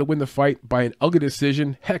Perozin to win the fight by an ugly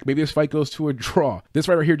decision. Heck, maybe this fight goes to a draw. This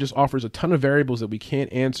fight right here just offers a ton of variables that we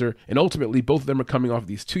can't answer, and ultimately both of them are coming off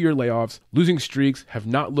these 2-year layoffs. Losing streaks have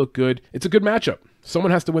not looked good. It's a good matchup.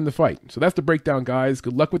 Someone has to win the fight. So that's the breakdown, guys.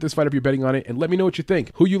 Good luck with this fight if you're betting on it, and let me know what you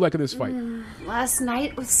think. Who you like in this fight? Last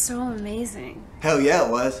night was so amazing. Hell yeah,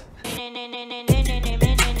 it was.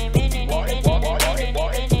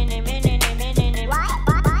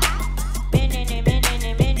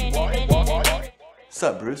 What's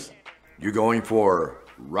up, Bruce? You going for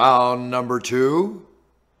round number 2?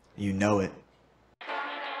 You know it.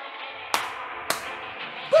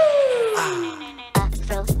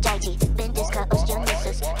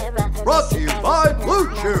 Brought to you by Blue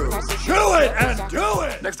Chew. Chew it! it and do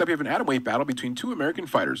it! Next up, we have an atomweight battle between two American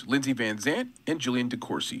fighters, Lindsey Van Zandt and Jillian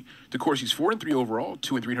DeCourcy. DeCourcy's 4-3 overall,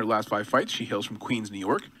 2-3 in her last 5 fights. She hails from Queens, New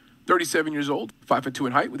York. 37 years old, 5'2"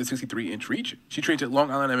 in height with a 63-inch reach. She trains at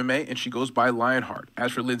Long Island MMA and she goes by Lionheart.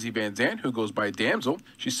 As for Lindsey Van Zandt, who goes by Damsel,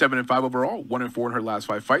 she's 7-5 overall, 1-4 in her last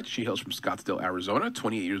 5 fights. She hails from Scottsdale, Arizona,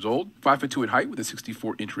 28 years old, 5'2" in height with a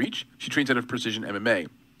 64-inch reach. She trains out of Precision MMA.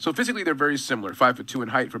 So physically, they're very similar, 5'2" in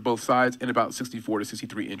height for both sides and about 64 to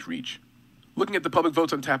 63-inch reach. Looking at the public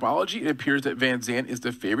votes on Tapology, it appears that Van Zandt is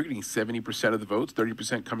the favorite, getting 70% of the votes,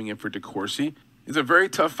 30% coming in for DeCourcy. It's a very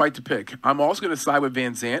tough fight to pick. I'm also going to side with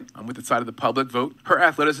Van Zandt. I'm with the side of the public vote. Her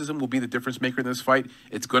athleticism will be the difference maker in this fight.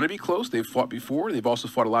 It's going to be close. They've fought before. They've also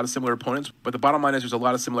fought a lot of similar opponents. But the bottom line is there's a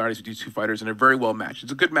lot of similarities with these two fighters, and they're very well matched.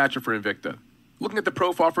 It's a good matchup for Invicta. Looking at the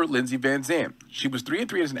profile for Lindsey Van Zandt, she was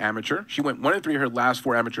 3-3 as an amateur. She went 1-3 in her last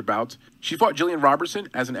 4 amateur bouts. She fought Jillian Robertson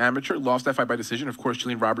as an amateur, lost that fight by decision. Of course,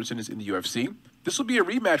 Jillian Robertson is in the UFC. This will be a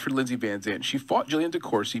rematch for Lindsey Van Zandt. She fought Jillian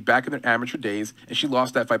DeCourcy back in their amateur days, and she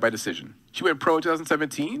lost that fight by decision. She went pro in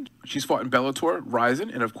 2017. She's fought in Bellator, Rizin,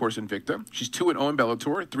 and of course Invicta. She's 2-0 in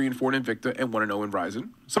Bellator, 3-4 in Invicta, and 1-0 in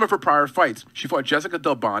Rizin. Some of her prior fights, she fought Jessica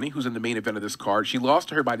Delboni, who's in the main event of this card. She lost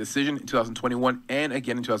to her by decision in 2021 and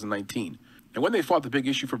again in 2019. And when they fought, the big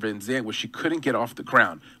issue for Van Zandt was she couldn't get off the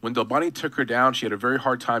ground. When Delboni took her down, she had a very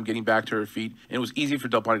hard time getting back to her feet, and it was easy for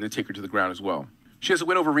Delboni to take her to the ground as well. She has a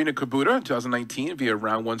win over Rina Kabuta in 2019 via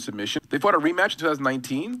round 1 submission. They fought a rematch in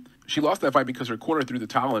 2019. She lost that fight because her corner threw the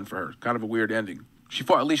towel in for her. Kind of a weird ending. She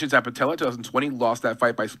fought Alicia Zappitella in 2020, lost that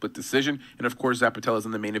fight by split decision, and of course Zappitella is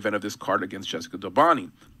in the main event of this card against Jessica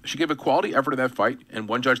Delboni. She gave a quality effort in that fight, and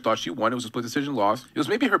one judge thought she won. It was a split decision loss. It was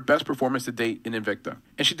maybe her best performance to date in Invicta.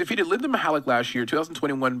 And she defeated Linda Mihalik last year,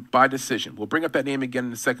 2021, by decision. We'll bring up that name again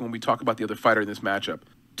in a second when we talk about the other fighter in this matchup.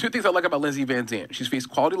 2 things I like about Lindsey Van Zandt. She's faced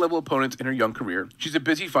quality-level opponents in her young career. She's a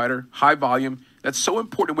busy fighter, high volume. That's so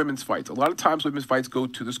important in women's fights. A lot of times women's fights go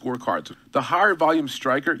to the scorecards. The higher volume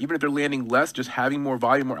striker, even if they're landing less, just having more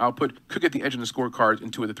volume, more output, could get the edge in the scorecards in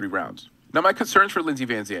 2 of the 3 rounds. Now, my concerns for Lindsey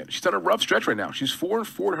Van Zandt. She's on a rough stretch right now. She's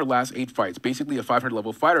 4-4 in her last 8 fights, basically a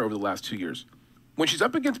 500-level fighter over the last 2 years. When she's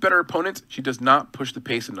up against better opponents, she does not push the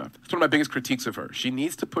pace enough. That's one of my biggest critiques of her. She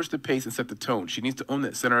needs to push the pace and set the tone. She needs to own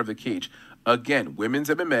that center of the cage. Again, women's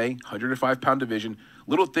MMA, 105-pound division,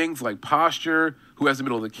 little things like posture, who has the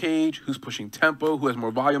middle of the cage, who's pushing tempo, who has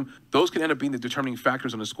more volume, those can end up being the determining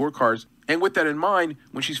factors on the scorecards. And with that in mind,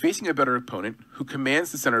 when she's facing a better opponent who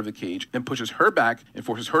commands the center of the cage and pushes her back and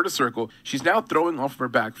forces her to circle, she's now throwing off of her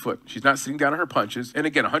back foot. She's not sitting down on her punches. And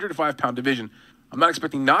again, 105-pound division, I'm not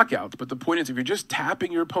expecting knockouts, but the point is if you're just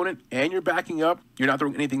tapping your opponent and you're backing up, you're not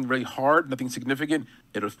throwing anything really hard, nothing significant,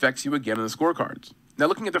 it affects you again on the scorecards. Now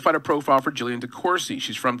looking at the fighter profile for Jillian DeCourcy,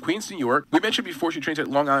 she's from Queens, New York. We mentioned before she trains at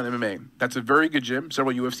Long Island MMA. That's a very good gym.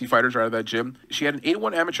 Several UFC fighters are out of that gym. She had an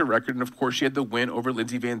 8-1 amateur record, and of course she had the win over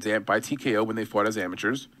Lindsey Van Zandt by TKO when they fought as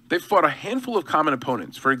amateurs. They've fought a handful of common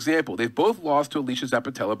opponents. For example, they've both lost to Alicia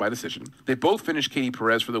Zappitella by decision. They both finished Katie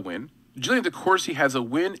Perez for the win. Jillian DeCourcy has a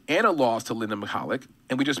win and a loss to Linda Mihalik.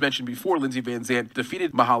 And we just mentioned before, Lindsey Van Zandt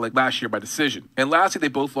defeated Mihalik last year by decision. And lastly, they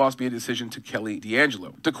both lost via decision to Kelly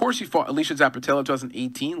D'Angelo. DeCourcy fought Alicia Zappitella in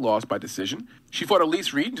 2018, lost by decision. She fought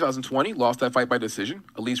Elise Reed in 2020, lost that fight by decision.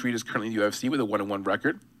 Elise Reed is currently in the UFC with a 1-1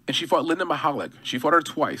 record. And she fought Linda Mihalik. She fought her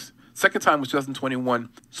twice. Second time was 2021.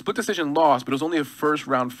 Split decision loss, but it was only a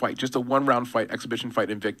first-round fight, just a 1-round fight, exhibition fight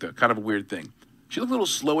Invicta. Kind of a weird thing. She looked a little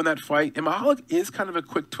slow in that fight, and Mihalik is kind of a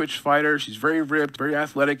quick twitch fighter. She's very ripped, very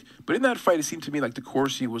athletic, but in that fight, it seemed to me like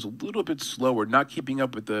DeCourcy was a little bit slower, not keeping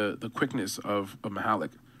up with the quickness of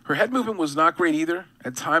Mihalik. Her head movement was not great either.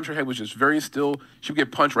 At times, her head was just very still. She would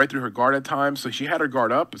get punched right through her guard at times, so she had her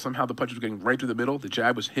guard up, but somehow the punch was getting right through the middle. The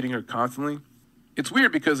jab was hitting her constantly. It's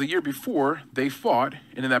weird because a year before, they fought,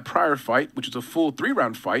 and in that prior fight, which was a full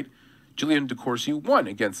 3-round fight, Jillian DeCourcy won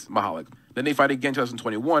against Mihalik. Then they fight again in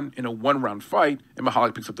 2021 in a 1-round fight, and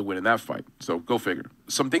Mihalik picks up the win in that fight. So go figure.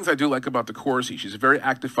 Some things I do like about DeCourcy. She's a very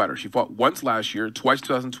active fighter. She fought once last year, twice in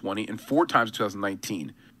 2020, and 4 times in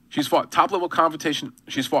 2019. She's fought top-level competition.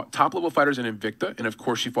 She's fought top-level fighters in Invicta, and of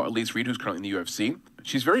course she fought Elise Reed, who's currently in the UFC.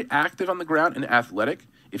 She's very active on the ground and athletic.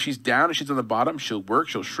 If she's down and she's on the bottom, she'll work,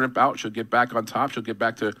 she'll shrimp out, she'll get back on top, she'll get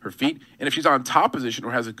back to her feet. And if she's on top position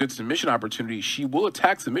or has a good submission opportunity, she will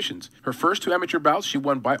attack submissions. Her first 2 amateur bouts, she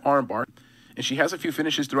won by armbar. And she has a few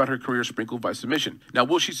finishes throughout her career sprinkled by submission. Now,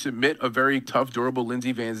 will she submit a very tough, durable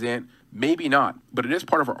Lindsey Van Zandt? Maybe not, but it is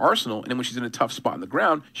part of her arsenal, and then when she's in a tough spot on the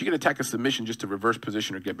ground, she can attack a submission just to reverse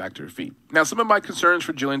position or get back to her feet. Now, some of my concerns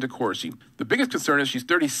for Jillian DeCourcy. The biggest concern is she's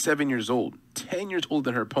 37 years old, 10 years older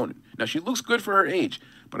than her opponent. Now, she looks good for her age,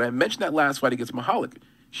 but I mentioned that last fight against Mihalik.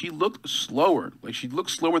 she looked slower. Like, she looked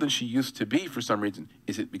slower than she used to be for some reason.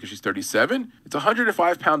 Is it because she's 37? It's a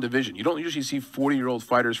 105-pound division. You don't usually see 40-year-old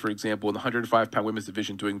fighters, for example, in the 105-pound women's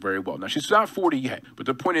division doing very well. Now, she's not 40 yet, but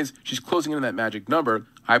the point is she's closing in on that magic number.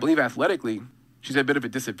 I believe athletically, she's at a bit of a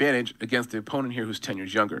disadvantage against the opponent here who's 10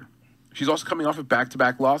 years younger. She's also coming off of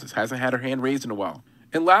back-to-back losses, hasn't had her hand raised in a while.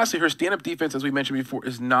 And lastly, her stand-up defense, as we mentioned before,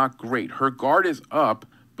 is not great. Her guard is up,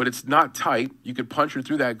 but it's not tight. You could punch her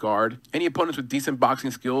through that guard. Any opponents with decent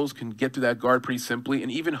boxing skills can get through that guard pretty simply,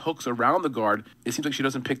 and even hooks around the guard, it seems like she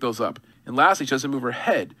doesn't pick those up. And lastly, she doesn't move her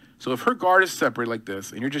head. So if her guard is separated like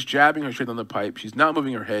this, and you're just jabbing her straight on the pipe, she's not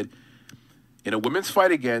moving her head. In a women's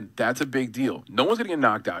fight, again, that's a big deal. No one's going to get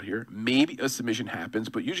knocked out here. Maybe a submission happens,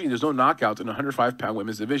 but usually there's no knockouts in a 105-pound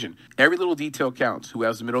women's division. Every little detail counts. Who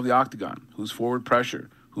has the middle of the octagon? Who's forward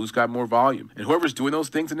pressure? Who's got more volume? And whoever's doing those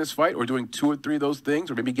things in this fight, or doing 2 or 3 of those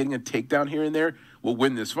things, or maybe getting a takedown here and there, will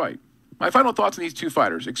win this fight. My final thoughts on these two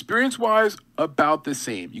fighters. Experience-wise, about the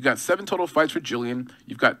same. You got 7 total fights for Jillian.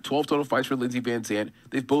 You've got 12 total fights for Lindsey Van Zandt.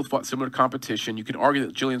 They've both fought similar competition. You can argue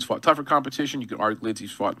that Jillian's fought tougher competition. You can argue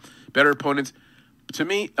Lindsey's fought better opponents. To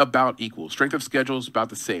me, about equal. Strength of schedule is about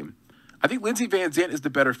the same. I think Lindsey Van Zandt is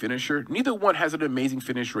the better finisher. Neither one has an amazing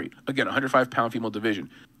finish rate. Again, 105-pound female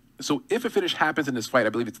division. So if a finish happens in this fight, I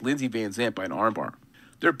believe it's Lindsey Van Zandt by an armbar.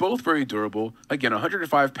 They're both very durable. Again,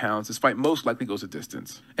 105 pounds. This fight most likely goes a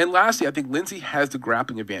distance. And lastly, I think Lindsey has the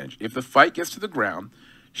grappling advantage. If the fight gets to the ground,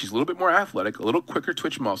 she's a little bit more athletic, a little quicker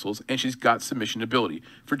twitch muscles, and she's got submission ability.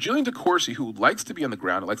 For Jillian Ducote, who likes to be on the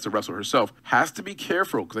ground and likes to wrestle herself, has to be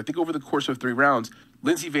careful, because I think over the course of 3 rounds,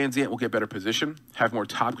 Lindsey Van Zandt will get better position, have more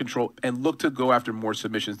top control, and look to go after more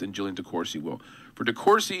submissions than Jillian Ducote will. For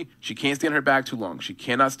Ducote, she can't stay on her back too long. She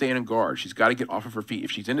cannot stay in a guard. She's got to get off of her feet. If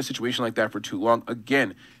she's in a situation like that for too long,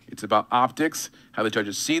 again, it's about optics, how the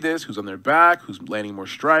judges see this, who's on their back, who's landing more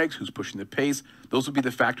strikes, who's pushing the pace. Those will be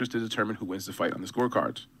the factors to determine who wins the fight on the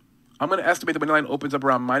scorecards. I'm going to estimate the winning line opens up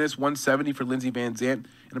around -170 for Lindsey Van Zandt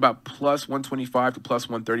and about +125 to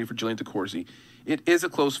 +130 for Jillian Ducote. It is a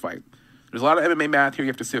close fight. There's a lot of MMA math here you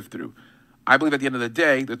have to sift through. I believe at the end of the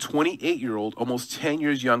day, the 28-year-old, almost 10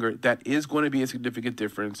 years younger, that is going to be a significant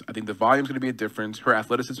difference. I think the volume is going to be a difference. Her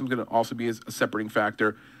athleticism is going to also be a separating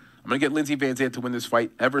factor. I'm going to get Lindsey Van Zandt to win this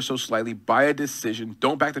fight ever so slightly by a decision.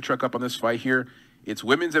 Don't back the truck up on this fight here. It's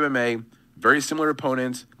women's MMA, very similar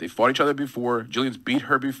opponents. They fought each other before. Jillian's beat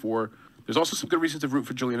her before. There's also some good reasons to root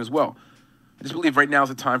for Jillian as well. I just believe right now is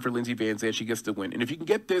the time for Lindsey Van Zandt. She gets the win. And if you can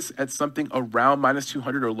get this at something around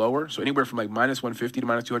 -200 or lower, so anywhere from like -150 to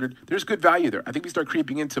 -200, there's good value there. I think we start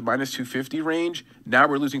creeping into -250 range. Now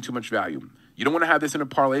we're losing too much value. You don't want to have this in a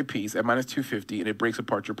parlay piece at -250 and it breaks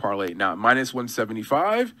apart your parlay. Now,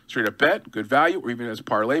 -175, straight up bet, good value, or even as a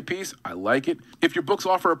parlay piece, I like it. If your books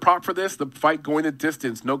offer a prop for this, the fight going the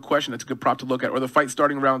distance, no question, that's a good prop to look at, or the fight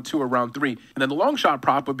starting round 2 or round 3. And then the long shot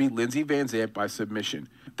prop would be Lindsey Van Zandt by submission.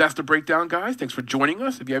 That's the breakdown, guys. Thanks for joining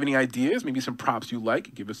us. If you have any ideas, maybe some props you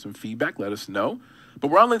like, give us some feedback, let us know.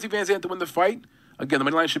 But we're on Lindsey Van Zandt to win the fight. Again, the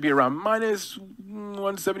money line should be around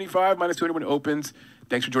 -175, -200 when it opens.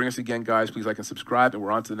 Thanks for joining us again, guys. Please like and subscribe, and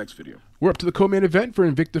we're on to the next video. We're up to the co-main event for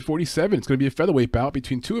Invicta 47. It's going to be a featherweight bout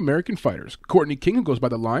between 2 American fighters. Courtney King, who goes by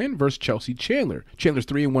the Lion, versus Chelsea Chandler. Chandler's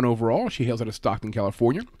 3-1 overall. She hails out of Stockton,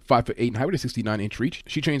 California. 5'8" in height with a 69-inch reach.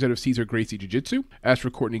 She trains out of Cesar Gracie Jiu-Jitsu. As for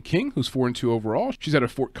Courtney King, who's 4-2 overall, she's out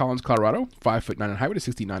of Fort Collins, Colorado. 5'9" in height with a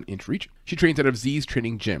 69-inch reach. She trains out of Z's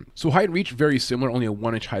Training Gym. So height and reach very similar, only a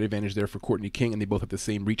 1-inch height advantage there for Courtney King, and they both have the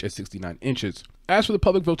same reach at 69 inches. As for the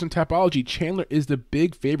public votes in Tapology, Chandler is the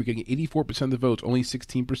big favorite, getting 84% of the votes, only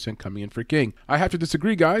 16% coming in for King. I have to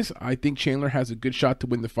disagree, guys. I think Chandler has a good shot to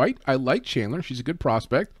win the fight. I like Chandler. She's a good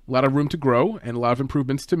prospect. A lot of room to grow and a lot of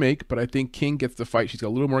improvements to make, but I think King gets the fight. She's got a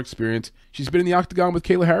little more experience. She's been in the octagon with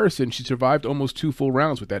Kayla Harrison. She survived almost 2 full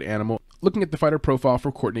rounds with that animal. Looking at the fighter profile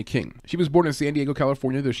for Courtney King. She was born in San Diego,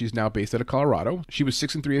 California, though she's now based out of Colorado. She was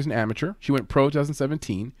 6-3 as an amateur. She went pro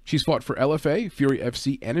 2017. She's fought for LFA, Fury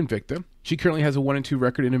FC, and Invicta. She currently has a 1-2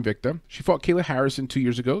 record in Invicta. She fought Kayla Harrison 2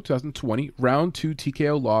 years ago, 2020, round 2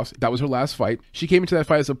 TKO loss. That was her last fight. She came into that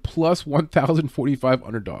fight as a plus 1,045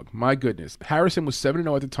 underdog. My goodness. Harrison was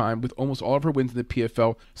 7-0 at the time with almost all of her wins in the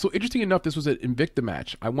PFL. So interesting enough, this was an Invicta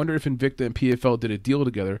match. I wonder if Invicta and PFL did a deal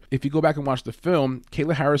together. If you go back and watch the film,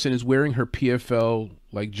 Kayla Harrison is wearing her PFL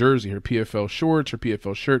jersey, her PFL shorts, her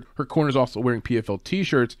PFL shirt. Her corner's also wearing PFL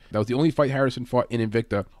t-shirts. That was the only fight Harrison fought in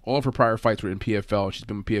Invicta. All of her prior fights were in PFL. She's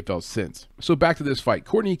been in PFL since. So back to this fight.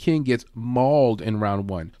 Courtney King gets mauled in round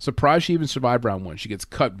 1. Surprised she even survived round 1. She gets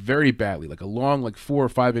cut very badly, like a long 4 or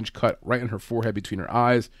 5 inch cut right in her forehead between her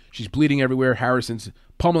eyes. She's bleeding everywhere. Harrison's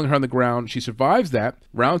pummeling her on the ground. She survives that.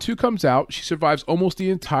 Round 2 comes out. She survives almost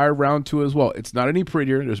the entire round 2 as well. It's not any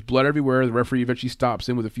prettier. There's blood everywhere. The referee eventually stops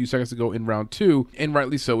in with a few seconds to go in round 2, and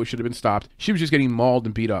rightly so. It should have been stopped. She was just getting mauled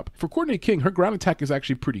and beat up. For Courtney King, her ground attack is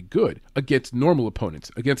actually pretty good against normal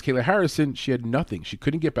opponents. Against Kayla Harrison, she had nothing. She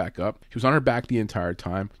couldn't get back up. She was on her back the entire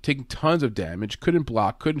time, taking tons of damage, couldn't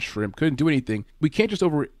block, couldn't shrimp, couldn't do anything. We can't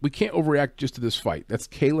overreact just to this fight. That's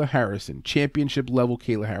Kayla Harrison, championship level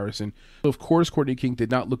Kayla Harrison. So of course, Courtney King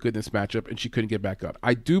did not look good in this matchup, and she couldn't get back up.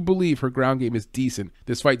 I do believe her ground game is decent.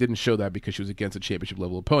 This fight didn't show that because she was against a championship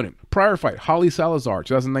level opponent. Prior fight, Holly Salazar,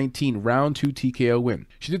 2019, round 2 TKO win.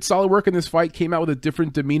 She did solid work in this fight, came out with a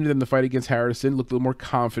different demeanor than the fight against Harrison, looked a little more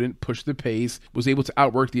confident, pushed the pace, was able to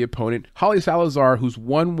outwork the opponent. Holly Salazar, who's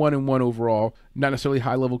 1-1-1 overall, not necessarily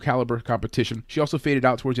high level caliber competition. She also faded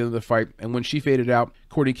out towards the end of the fight, and when she faded out,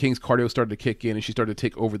 Courtney King's cardio started to kick in, and she started to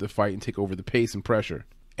take over the fight and take over the pace and pressure.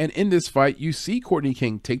 And in this fight, you see Courtney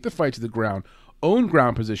King take the fight to the ground, own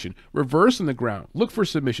ground position, reverse on the ground, look for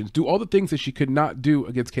submissions, do all the things that she could not do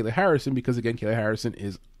against Kayla Harrison because, again, Kayla Harrison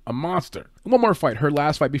is a monster. And one more fight, her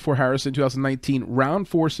last fight before Harrison, 2019, round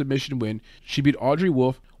 4 submission win. She beat Audrey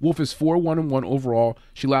Wolf. Wolf is 4-1-1 overall.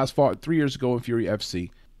 She last fought 3 years ago in Fury FC.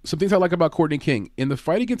 Some things I like about Courtney King. In the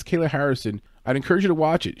fight against Kayla Harrison, I'd encourage you to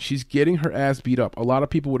watch it. She's getting her ass beat up. A lot of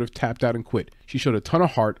people would have tapped out and quit. She showed a ton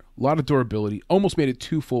of heart, a lot of durability, almost made it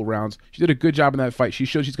 2 full rounds. She did a good job in that fight. She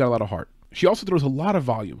showed she's got a lot of heart. She also throws a lot of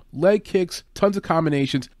volume, leg kicks, tons of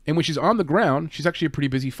combinations, and when she's on the ground, she's actually a pretty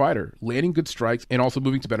busy fighter, landing good strikes and also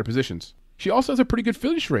moving to better positions. She also has a pretty good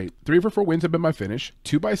finish rate. 3 of her 4 wins have been by finish,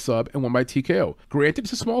 2 by sub, and 1 by TKO. Granted,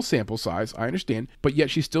 it's a small sample size, I understand, but yet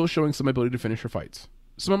she's still showing some ability to finish her fights.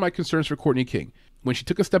 Some of my concerns for Courtney King. When she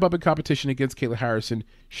took a step up in competition against Kayla Harrison,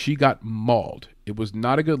 she got mauled. It was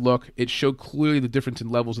not a good look. It showed clearly the difference in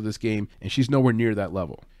levels of this game, and she's nowhere near that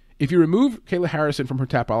level. If you remove Kayla Harrison from her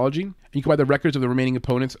Tapology, and you combine the records of the remaining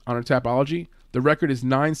opponents on her Tapology, the record is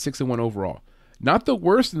 9-6-1 overall. Not the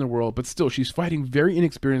worst in the world, but still, she's fighting very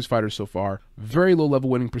inexperienced fighters so far, very low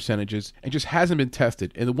level winning percentages, and just hasn't been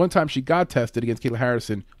tested. And the one time she got tested against Kayla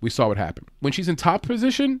Harrison, we saw what happened. When she's in top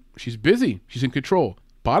position, she's busy, she's in control.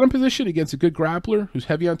 Bottom position against a good grappler who's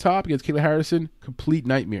heavy on top against Kayla Harrison, complete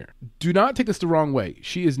nightmare. Do not take this the wrong way.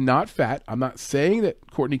 She is not fat. I'm not saying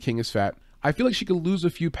that Courtney King is fat. I feel like she could lose a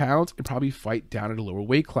few pounds and probably fight down at a lower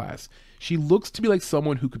weight class. She looks to be like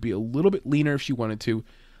someone who could be a little bit leaner if she wanted to.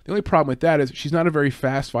 The only problem with that is she's not a very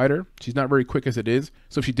fast fighter. She's not very quick as it is.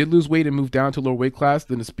 So if she did lose weight and move down to a lower weight class,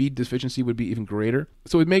 then the speed deficiency would be even greater.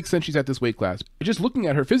 So it makes sense she's at this weight class. Just looking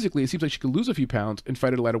at her physically, it seems like she could lose a few pounds and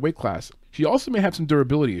fight at a lighter weight class. She also may have some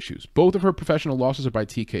durability issues. Both of her professional losses are by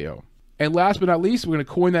TKO. And last but not least, we're going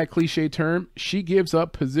to coin that cliche term. She gives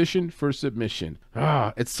up position for submission.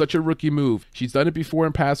 It's such a rookie move. She's done it before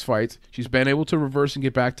in past fights. She's been able to reverse and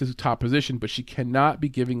get back to the top position, but she cannot be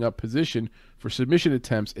giving up position for submission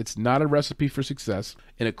attempts. It's not a recipe for success.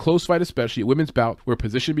 In a close fight, especially a women's bout, where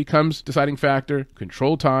position becomes deciding factor,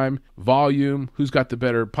 control time, volume, who's got the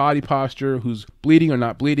better body posture, who's bleeding or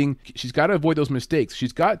not bleeding. She's got to avoid those mistakes.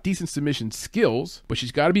 She's got decent submission skills, but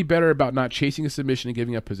she's got to be better about not chasing a submission and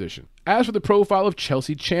giving up position. As for the profile of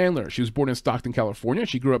Chelsea Chandler, she was born in Stockton, California.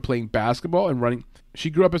 She grew up playing basketball and running. She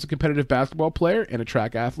grew up as a competitive basketball player and a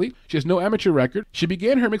track athlete. She has no amateur record. She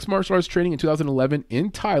began her mixed martial arts training in 2011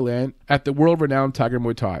 in Thailand at the world-renowned Tiger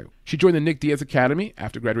Muay Thai. She joined the Nick Diaz Academy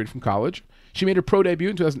after graduating from college. She made her pro debut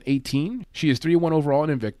in 2018. She is 3-1 overall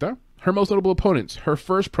in Invicta. Her most notable opponents, her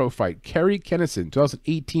first pro fight, Kerry Kennison,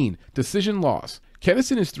 2018, decision loss.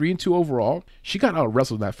 Kennison is 3-2 overall. She got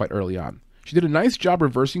out-wrestled in that fight early on. She did a nice job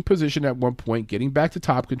reversing position at one point, getting back to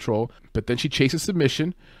top control, but then she chases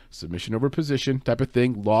submission over position type of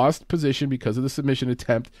thing, lost position because of the submission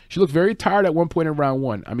attempt. She looked very tired at one point in round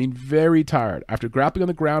 1. I mean, very tired. After grappling on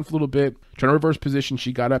the ground for a little bit, trying to reverse position,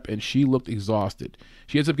 she got up and she looked exhausted.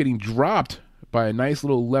 She ends up getting dropped by a nice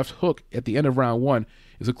little left hook at the end of round 1. It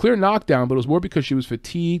was a clear knockdown, but it was more because she was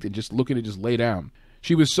fatigued and just looking to just lay down.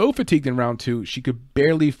 She was so fatigued in round 2, she could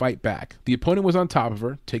barely fight back. The opponent was on top of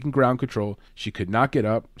her, taking ground control. She could not get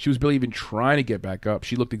up. She was barely even trying to get back up.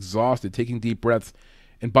 She looked exhausted, taking deep breaths.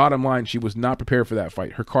 And bottom line, she was not prepared for that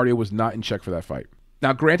fight. Her cardio was not in check for that fight.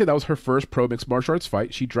 Now, granted, that was her first pro mixed martial arts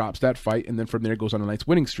fight. She drops that fight, and then from there goes on a nice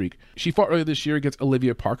winning streak. She fought earlier this year against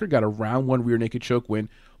Olivia Parker, got a round 1 rear naked choke win,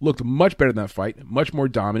 looked much better in that fight, much more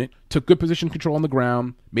dominant, took good position control on the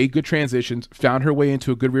ground, made good transitions, found her way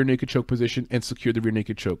into a good rear naked choke position, and secured the rear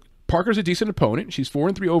naked choke. Parker's a decent opponent. She's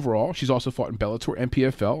 4-3 overall. She's also fought in Bellator and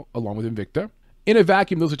PFL, along with Invicta. In a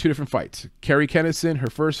vacuum, those are 2 different fights. Kerry Kennison, her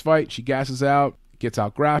first fight, she gasses out, gets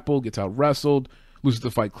out grappled, gets out wrestled, loses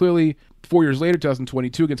the fight clearly. 4 years later,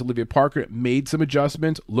 2022, against Olivia Parker, made some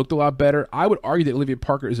adjustments, looked a lot better. I would argue that Olivia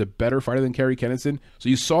Parker is a better fighter than Carrie Kennison, so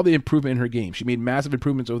you saw the improvement in her game. She made massive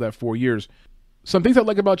improvements over that 4 years. Some things I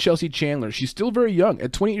like about Chelsea Chandler, she's still very young.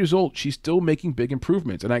 At 28 years old, she's still making big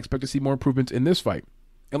improvements, and I expect to see more improvements in this fight.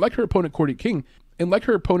 And like her opponent, Courtney King,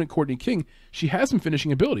 she has some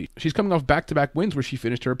finishing ability. She's coming off back-to-back wins where she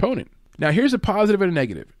finished her opponent. Now, here's a positive and a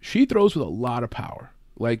negative. She throws with a lot of power.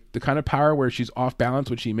 Like the kind of power where she's off balance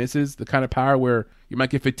when she misses, the kind of power where you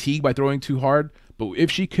might get fatigued by throwing too hard. But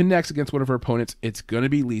if she connects against one of her opponents, it's going to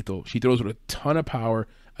be lethal. She throws with a ton of power.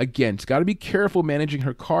 Again, she's got to be careful managing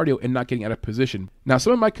her cardio and not getting out of position. Now,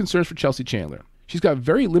 some of my concerns for Chelsea Chandler. She's got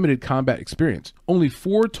very limited combat experience. Only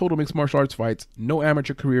 4 total mixed martial arts fights, no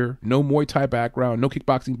amateur career, no Muay Thai background, no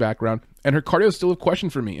kickboxing background, and her cardio is still a question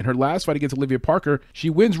for me. In her last fight against Olivia Parker, she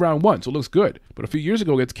wins round 1, so it looks good. But a few years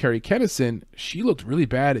ago against Carrie Kennison, she looked really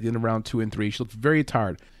bad at the end of round 2 and 3. She looked very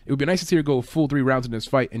tired. It would be nice to see her go a full 3 rounds in this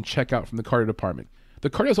fight and check out from the cardio department. The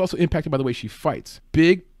cardio is also impacted by the way she fights.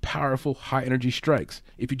 Big, powerful, high-energy strikes.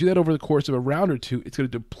 If you do that over the course of a round or 2, it's going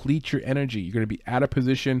to deplete your energy. You're going to be out of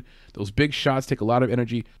position. Those big shots take a lot of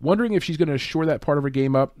energy. Wondering if she's going to shore that part of her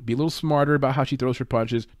game up, be a little smarter about how she throws her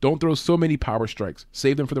punches. Don't throw so many power strikes.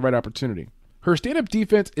 Save them for the right opportunity. Her stand-up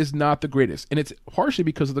defense is not the greatest, and it's partially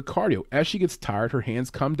because of the cardio. As she gets tired, her hands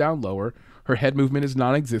come down lower. Her head movement is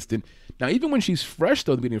non-existent. Now, even when she's fresh,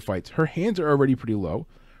 though, in the beginning of fights, her hands are already pretty low.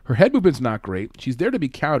 Her head movement's not great. She's there to be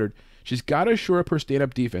countered. She's got to shore up her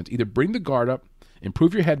stand-up defense. Either bring the guard up,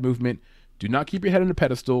 improve your head movement, do not keep your head on a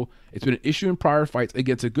pedestal. It's been an issue in prior fights.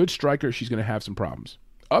 Against a good striker, she's going to have some problems.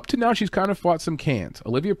 Up to now, she's kind of fought some cans.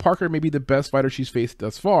 Olivia Parker may be the best fighter she's faced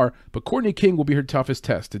thus far, but Courtney King will be her toughest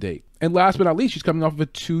test to date. And last but not least, she's coming off of a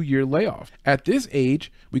 2-year layoff. At this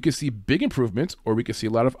age, we could see big improvements, or we could see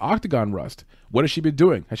a lot of octagon rust. What has she been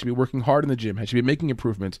doing? Has she been working hard in the gym? Has she been making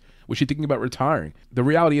improvements? Was she thinking about retiring? The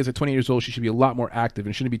reality is, at 20 years old, she should be a lot more active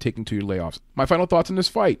and shouldn't be taking 2-year layoffs. My final thoughts on this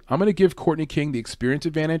fight. I'm going to give Courtney King the experience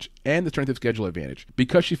advantage and the strength of schedule advantage.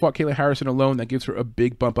 Because she fought Kayla Harrison alone, that gives her a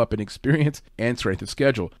big bump up in experience and strength of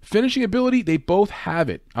schedule. Finishing ability, they both have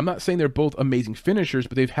it. I'm not saying they're both amazing finishers,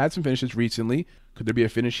 but they've had some finishes recently. Could there be a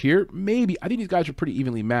finish here? Maybe. I think these guys are pretty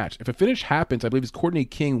evenly matched. If a finish happens, I believe it's Courtney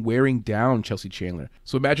King wearing down Chelsea Chandler.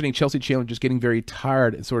 So imagining Chelsea Chandler just getting very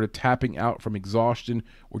tired and sort of tapping out from exhaustion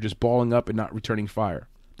or just balling up and not returning fire.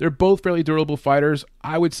 They're both fairly durable fighters.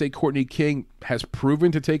 I would say Courtney King has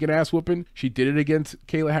proven to take an ass whooping. She did it against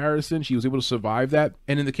Kayla Harrison. She was able to survive that.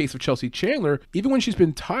 And in the case of Chelsea Chandler, even when she's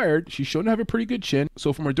been tired, she's shown to have a pretty good chin.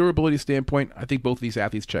 So from a durability standpoint, I think both of these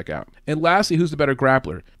athletes check out. And lastly, who's the better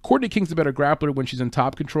grappler? Courtney King's the better grappler when she's in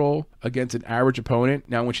top control against an average opponent.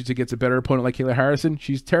 Now, when she's against a better opponent like Kayla Harrison,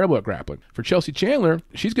 she's terrible at grappling. For Chelsea Chandler,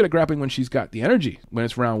 she's good at grappling when she's got the energy, when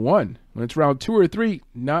it's round 1. When it's round 2 or 3,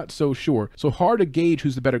 not so sure. So hard to gauge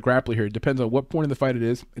who's the better grappler here. It depends on what point in the fight it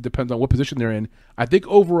is. It depends on what position they're in. I think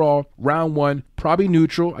overall, round 1, probably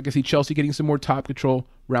neutral. I can see Chelsea getting some more top control.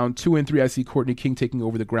 Round 2 and 3, I see Courtney King taking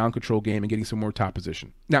over the ground control game and getting some more top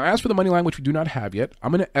position. Now, as for the money line, which we do not have yet,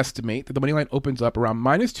 I'm going to estimate that the money line opens up around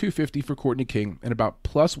minus 250 for Courtney King and about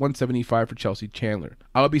plus 175 for Chelsea Chandler.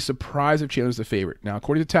 I would be surprised if Chandler's the favorite. Now,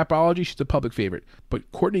 according to Tapology, she's the public favorite, but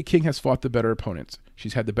Courtney King has fought the better opponents.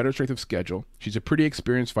 She's had the better strength of schedule. She's a pretty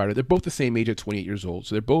experienced fighter. They're both the same age at 28 years old,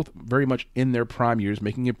 so they're both very much in their prime years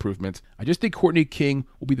making improvements. I just think Courtney King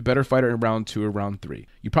will be the better fighter in round 2 or round 3.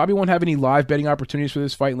 You probably won't have any live betting opportunities for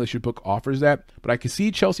this fight unless your book offers that, but I can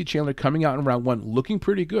see Chelsea Chandler coming out in round 1 looking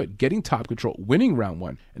pretty good, getting top control, winning round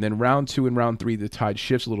 1, and then round 2 and round 3 the tide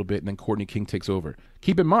shifts a little bit and then Courtney King takes over.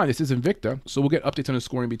 Keep in mind, this is Invicta, so we'll get updates on the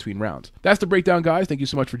scoring between rounds. That's the breakdown, guys. Thank you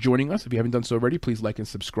so much for joining us. If you haven't done so already, please like and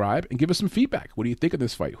subscribe and give us some feedback. What do you think of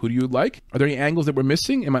this fight? Who do you like? Are there any angles that we're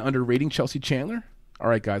missing? Am I underrating Chelsea Chandler? All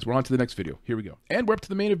right, guys, we're on to the next video. Here we go. And we're up to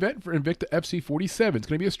the main event for Invicta FC 47. It's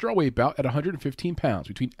going to be a strawweight bout at 115 pounds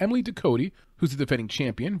between Emily Ducote, who's the defending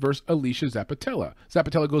champion, versus Alicia Zappitella.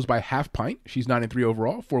 Zappitella goes by half pint. She's 9-3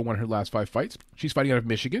 overall, 4-1 her last 5 fights. She's fighting out of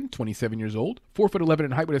Michigan, 27 years old, 4'11"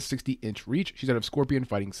 in height with a 60-inch reach. She's out of Scorpion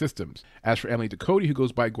Fighting Systems. As for Emily Ducote, who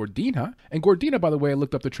goes by Gordina, and Gordina, by the way, I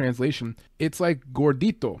looked up the translation. It's like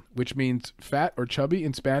gordito, which means fat or chubby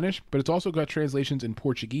in Spanish, but it's also got translations in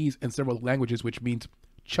Portuguese and several languages, which means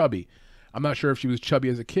chubby. I'm not sure if she was chubby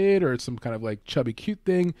as a kid or it's some kind of like chubby cute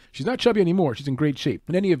thing. She's not chubby anymore. She's in great shape.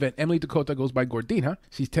 In any event, Emily Ducote goes by Gordina.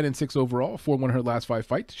 She's 10-6 overall, 4-1 her last 5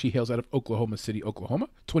 fights. She hails out of Oklahoma City, Oklahoma.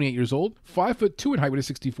 28 years old, 5'2" in height with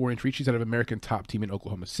a 64-inch reach. She's out of American Top Team in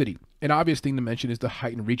Oklahoma City. An obvious thing to mention is the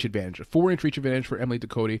height and reach advantage. A 4-inch reach advantage for Emily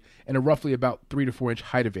Ducote and a roughly about 3 to 4 inch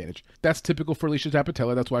height advantage. That's typical for Alicia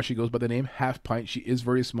Zappitella. That's why she goes by the name Half Pint. She is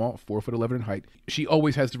very small, 4'11" in height. She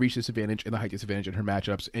always has the reach disadvantage and the height disadvantage in her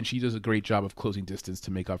matchups, and she does a great job of closing distance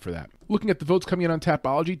to make up for that. Looking at the votes coming in on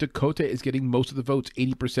Tapology, Ducote is getting most of the votes,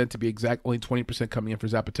 80% to be exact, only 20% coming in for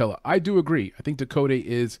Zappitella. I do agree. I think Ducote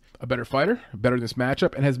is a better fighter, better in this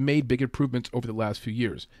matchup, and has made big improvements over the last few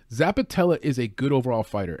years. Zappitella is a good overall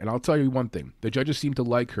fighter, and I'll tell you one thing. The judges seem to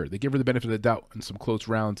like her. They give her the benefit of the doubt in some close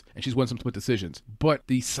rounds, and she's won some split decisions. But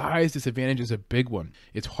the size disadvantage is a big one.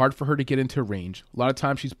 It's hard for her to get into range. A lot of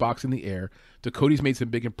times she's boxing the air. Ducote's made some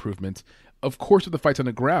big improvements. Of course, with the fights on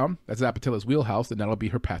the ground, that's Zappitella's wheelhouse, and that'll be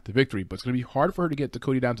her path to victory. But it's going to be hard for her to get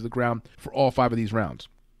Ducote down to the ground for all 5 of these rounds.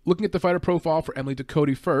 Looking at the fighter profile for Emily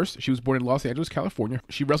Ducote first, she was born in Los Angeles, California.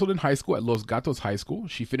 She wrestled in high school at Los Gatos High School.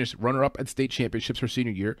 She finished runner-up at state championships her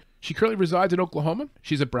senior year. She currently resides in Oklahoma.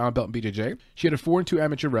 She's a brown belt in BJJ. She had a 4-2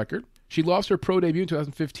 amateur record. She lost her pro debut in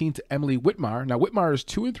 2015 to Emily Whitmire. Now, Whitmire is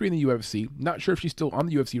 2-3 in the UFC. Not sure if she's still on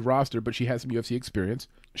the UFC roster, but she has some UFC experience.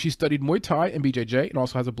 She studied Muay Thai and BJJ and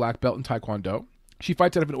also has a black belt in Taekwondo. She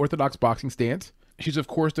fights out of an orthodox boxing stance. She's, of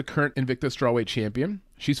course, the current INVICTA strawweight champion.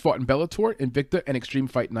 She's fought in Bellator, INVICTA, and Extreme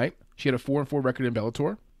Fight Night. She had a 4-4 record in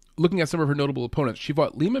Bellator. Looking at some of her notable opponents, she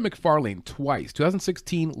fought Lima McFarlane twice.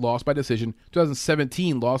 2016, lost by decision.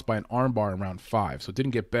 2017, lost by an armbar in round 5, so it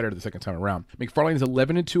didn't get better the second time around. McFarlane is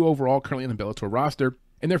 11-2 overall, currently in the Bellator roster.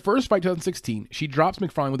 In their first fight, 2016, she drops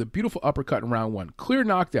McFarlane with a beautiful uppercut in round 1. Clear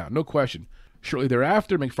knockdown, no question. Shortly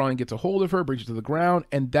thereafter, McFarlane gets a hold of her, brings her to the ground,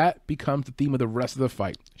 and that becomes the theme of the rest of the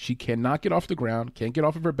fight. She cannot get off the ground, can't get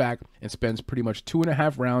off of her back, and spends pretty much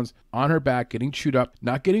 2.5 rounds on her back, getting chewed up,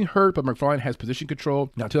 not getting hurt, but McFarlane has position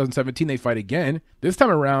control. Now, 2017, they fight again. This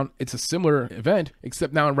time around, it's a similar event,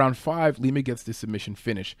 except now in round 5, Lima gets the submission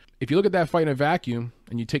finish. If you look at that fight in a vacuum,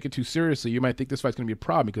 and you take it too seriously, you might think this fight's going to be a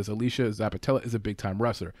problem because Alicia Zappitella is a big-time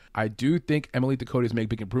wrestler. I do think Emily Ducote has made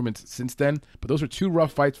big improvements since then, but those are 2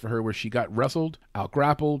 rough fights for her where she got wrestled,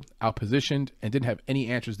 out-grappled, out-positioned, and didn't have any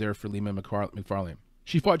answers there for Lima McFarlane.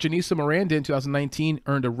 She fought Janissa Miranda in 2019,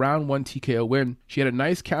 earned a round 1 TKO win. She had a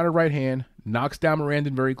nice counter right hand, knocks down Miranda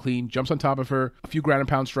very clean, jumps on top of her, a few ground and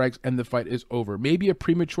pound strikes, and the fight is over. Maybe a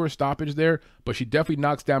premature stoppage there, but she definitely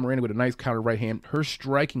knocks down Miranda with a nice counter right hand. Her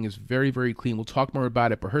striking is very, very clean. We'll talk more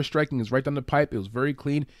about it, but her striking is right down the pipe. It was very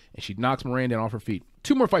clean, and she knocks Miranda off her feet.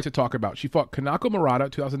 2 more fights to talk about. She fought Kanako Murata,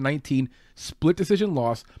 2019, split decision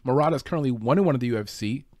loss. Murata is currently 1-1 in the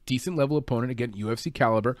UFC. Decent level opponent, again, UFC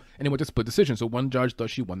caliber, and it went to split decision, so one judge thought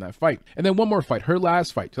she won that fight. And then one more fight, her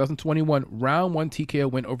last fight, 2021, round 1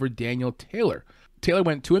 TKO win over Danielle Taylor. Taylor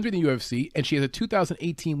went 2-3 in the UFC, and she has a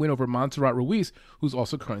 2018 win over Montserrat Ruiz, who's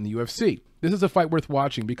also currently in the UFC. This is a fight worth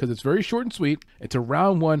watching because it's very short and sweet. It's a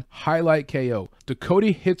round 1 highlight KO.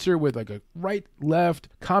 Ducote hits her with like a right-left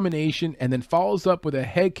combination and then follows up with a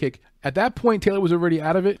head kick. At that point, Taylor was already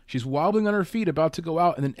out of it. She's wobbling on her feet, about to go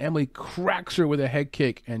out, and then Emily cracks her with a head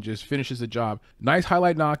kick and just finishes the job. Nice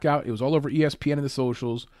highlight knockout. It was all over ESPN and the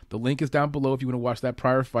socials. The link is down below if you want to watch that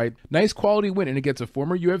prior fight. Nice quality win, and it gets a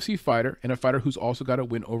former UFC fighter and a fighter who's also got a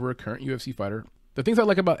win over a current UFC fighter. The things I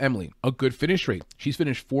like about Emily, a good finish rate. She's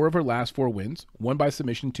finished 4 of her last 4 wins, 1 by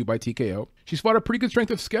submission, 2 by TKO. She's fought a pretty good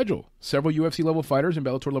strength of schedule. Several UFC level fighters and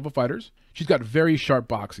Bellator level fighters. She's got very sharp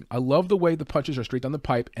boxing. I love the way the punches are straight down the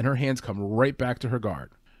pipe and her hands come right back to her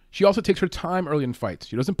guard. She also takes her time early in fights.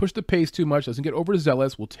 She doesn't push the pace too much, doesn't get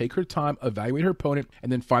overzealous, will take her time, evaluate her opponent,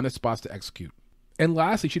 and then find the spots to execute. And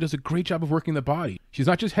lastly, she does a great job of working the body. She's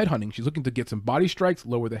not just headhunting, she's looking to get some body strikes,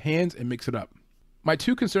 lower the hands, and mix it up. My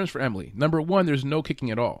 2 concerns for Emily. Number 1, there's no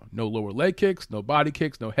kicking at all. No lower leg kicks, no body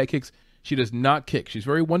kicks, no head kicks. She does not kick. She's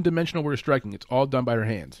very one-dimensional with her striking. It's all done by her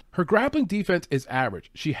hands. Her grappling defense is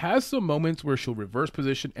average. She has some moments where she'll reverse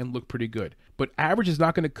position and look pretty good. But average is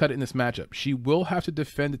not going to cut it in this matchup. She will have to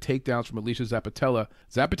defend the takedowns from Alicia Zappitella.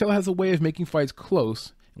 Zappitella has a way of making fights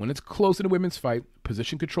close. When it's close in a women's fight,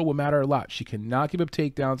 position control will matter a lot. She cannot give up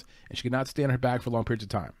takedowns, and she cannot stay on her back for long periods of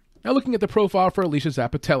time. Now looking at the profile for Alicia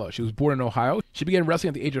Zappitella. She was born in Ohio. She began wrestling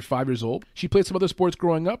at the age of 5 years old. She played some other sports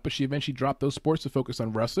growing up, but she eventually dropped those sports to focus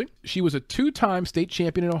on wrestling. She was a 2-time state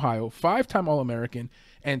champion in Ohio, 5-time All-American,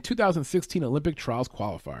 and 2016 Olympic trials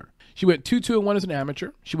qualifier. She went 2-2-1 as an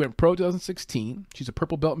amateur. She went pro 2016. She's a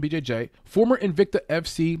purple belt in BJJ. Former INVICTA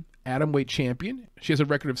FC atomweight champion. She has a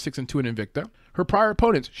record of 6-2 in Invicta. Her prior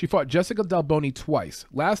opponents, she fought Jessica Delboni twice.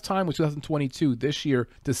 Last time was 2022. This year,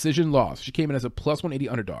 decision loss. She came in as a plus 180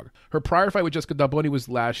 underdog. Her prior fight with Jessica Delboni was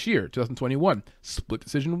last year, 2021. Split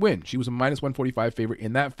decision win. She was a minus 145 favorite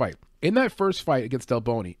in that fight. In that first fight against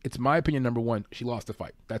Delboni, it's my opinion, number one, she lost the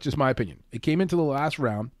fight. That's just my opinion. It came into the last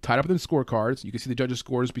round, tied up in scorecards. You can see the judges'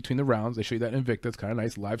 scores between the rounds. They show you that in Invicta. It's kind of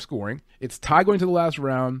nice, live scoring. It's tied going to the last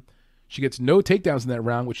round. She gets no takedowns in that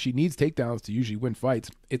round, which she needs takedowns to usually win fights.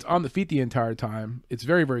 It's on the feet the entire time. It's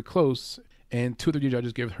very, very close. And 2 of the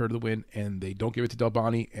judges give her the win, and they don't give it to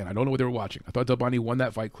Delboni, and I don't know what they were watching. I thought Delboni won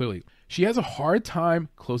that fight clearly. She has a hard time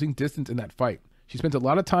closing distance in that fight. She spends a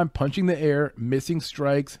lot of time punching the air, missing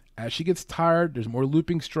strikes. As she gets tired, there's more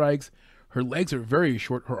looping strikes. Her legs are very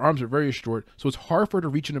short. Her arms are very short. So it's hard for her to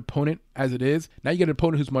reach an opponent as it is. Now you get an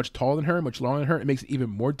opponent who's much taller than her, much longer than her. It makes it even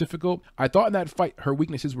more difficult. I thought in that fight, her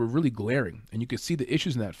weaknesses were really glaring, and you could see the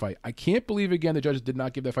issues in that fight. I can't believe, again, the judges did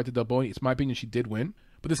not give that fight to Delboni. It's my opinion she did win.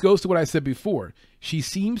 But this goes to what I said before. She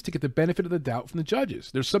seems to get the benefit of the doubt from the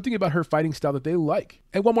judges. There's something about her fighting style that they like.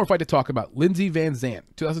 And one more fight to talk about. Lindsey Van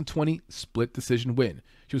Zandt, 2020 split decision win.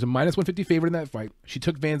 She was a minus 150 favorite in that fight. She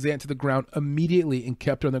took Van Zandt to the ground immediately and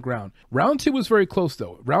kept her on the ground. Round 2 was very close,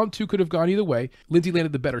 though. Round 2 could have gone either way. Lindsey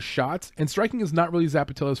landed the better shots, and striking is not really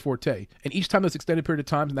Zappitella's forte. And each time, this extended period of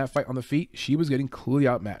time in that fight on the feet, she was getting clearly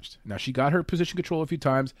outmatched. Now, she got her position control a few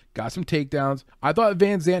times, got some takedowns. I thought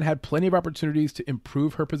Van Zandt had plenty of opportunities to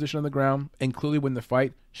improve her position on the ground and clearly win the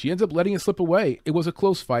fight. She ends up letting it slip away. It was a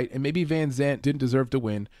close fight, and maybe Van Zandt didn't deserve to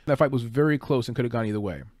win. That fight was very close and could have gone either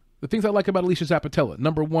way. The things I like about Alicia Zappitella: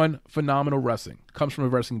 number one, phenomenal wrestling. Comes from a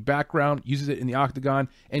wrestling background, uses it in the octagon,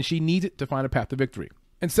 and she needs it to find a path to victory.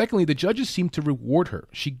 And secondly, the judges seem to reward her.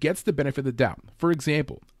 She gets the benefit of the doubt. For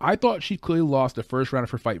example, I thought she clearly lost the first round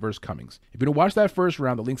of her fight versus Cummings. If you don't watch that first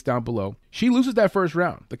round, the link's down below. She loses that first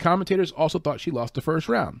round. The commentators also thought she lost the first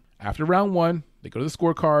round. After round 1, they go to the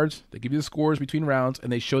scorecards, they give you the scores between rounds,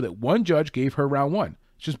 and they show that one judge gave her round 1.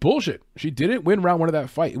 It's just bullshit. She didn't win round 1 of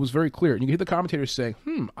that fight. It was very clear. And you can hear the commentators saying,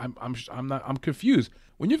 I'm confused.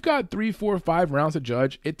 When you've got 3, 4, 5 rounds to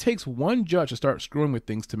judge, it takes one judge to start screwing with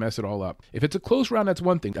things to mess it all up. If it's a close round, that's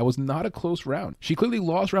one thing. That was not a close round. She clearly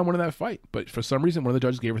lost round 1 of that fight, but for some reason, one of the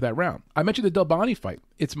judges gave her that round. I mentioned the Delboni fight.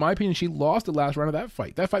 It's my opinion she lost the last round of that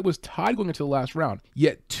fight. That fight was tied going into the last round,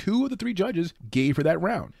 yet 2 of the 3 judges gave her that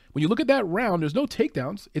round. When you look at that round, there's no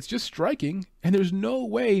takedowns. It's just striking, and there's no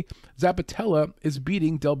way Zappitella is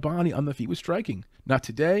beating Delboni on the feet with striking. Not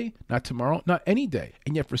today, not tomorrow, not any day.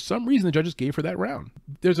 And yet for some reason, the judges gave her that round.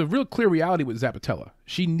 There's a real clear reality with Zappitella.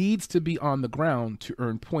 She needs to be on the ground to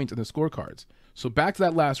earn points on the scorecards. So back to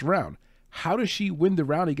that last round. How does she win the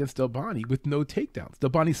round against Delboni with no takedowns?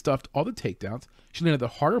 Delboni stuffed all the takedowns. She landed the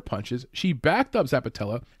harder punches. She backed up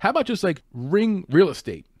Zappitella. How about just like ring real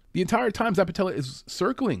estate? The entire time Zappitella is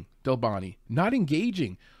circling Delboni, not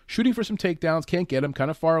engaging, shooting for some takedowns, can't get him,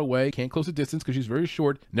 kind of far away, can't close the distance because she's very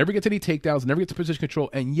short, never gets any takedowns, never gets position control,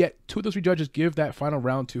 and yet 2 of those 3 judges give that final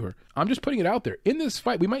round to her. I'm just putting it out there. In this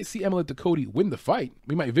fight, we might see Emily Ducote win the fight.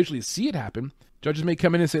 We might visually see it happen. Judges may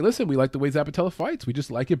come in and say, listen, we like the way Zappitella fights. We just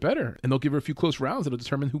like it better. And they'll give her a few close rounds that'll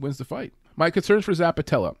determine who wins the fight. My concerns for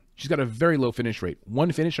Zappitella: she's got a very low finish rate.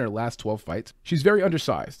 1 finish in her last 12 fights. She's very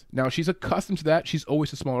undersized. Now, she's accustomed to that. She's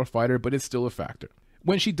always a smaller fighter, but it's still a factor.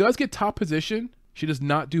 When she does get top position, she does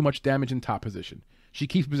not do much damage in top position. She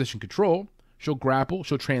keeps position control. She'll grapple.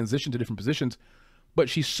 She'll transition to different positions. But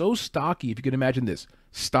she's so stocky, if you can imagine this.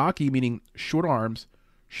 Stocky meaning short arms,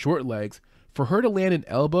 short legs. For her to land an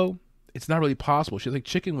elbow, it's not really possible. She has like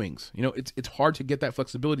chicken wings. You know, it's hard to get that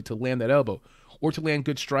flexibility to land that elbow or to land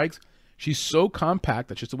good strikes. She's so compact.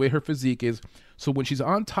 That's just the way her physique is. So when she's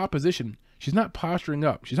on top position, she's not posturing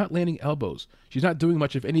up. She's not landing elbows. She's not doing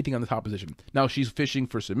much of anything on the top position. Now, she's fishing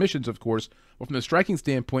for submissions, of course, but from the striking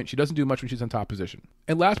standpoint, she doesn't do much when she's on top position.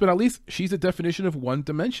 And last but not least, she's the definition of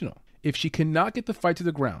one-dimensional. If she cannot get the fight to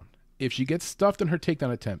the ground, if she gets stuffed in her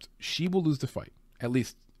takedown attempts, she will lose the fight, at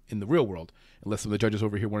least in the real world, unless some of the judges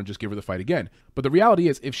over here want to just give her the fight again. But the reality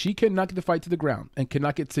is, if she cannot get the fight to the ground and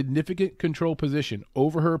cannot get significant control position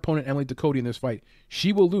over her opponent, Emily Ducote, in this fight,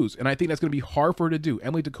 she will lose. And I think that's going to be hard for her to do.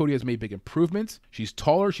 Emily Ducote has made big improvements. She's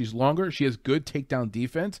taller. She's longer. She has good takedown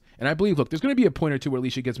defense. And I believe, look, there's going to be a point or two where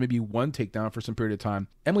Alicia gets maybe 1 takedown for some period of time.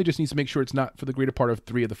 Emily just needs to make sure it's not for the greater part of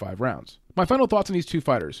 3 of the 5 rounds. My final thoughts on these 2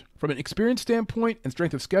 fighters. From an experience standpoint and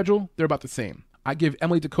strength of schedule, they're about the same. I give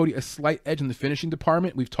Emily Ducote a slight edge in the finishing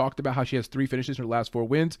department. We've talked about how she has 3 finishes in her last 4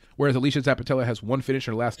 wins, whereas Alicia Zappitella has 1 finish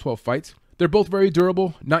in her last 12 fights. They're both very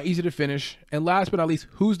durable, not easy to finish. And last but not least,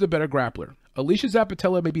 who's the better grappler? Alicia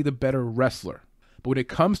Zappitella may be the better wrestler, But when it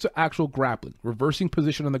comes to actual grappling, reversing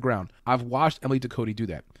position on the ground, I've watched Emily Ducote do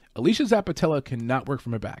that. Alicia Zappitella cannot work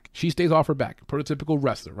from her back. She stays off her back. Prototypical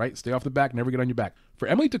wrestler, right? Stay off the back, never get on your back. For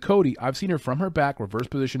Emily Ducote, I've seen her from her back, reverse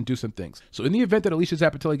position, do some things. So in the event that Alicia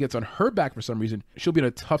Zappitella gets on her back for some reason, she'll be in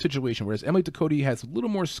a tough situation, whereas Emily Ducote has a little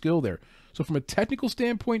more skill there. So from a technical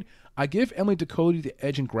standpoint, I give Emily Ducote the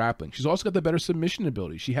edge in grappling. She's also got the better submission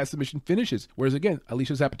ability. She has submission finishes, whereas again,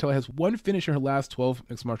 Alicia Zappitella has one finish in her last 12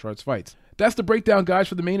 mixed martial arts fights. That's the breakdown, guys,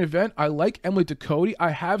 for the main event. I like Emily Ducote. I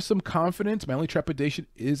have some confidence. My only trepidation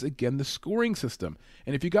is, again, the scoring system.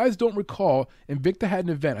 And if you guys don't recall, Invicta had an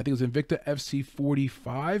event. I think it was Invicta FC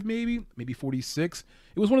 45, maybe 46.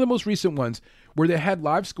 It was one of the most recent ones where they had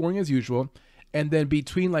live scoring as usual. And then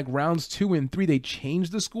between like rounds 2 and 3, they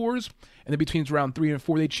changed the scores. And then between round 3 and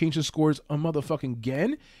 4, they changed the scores a motherfucking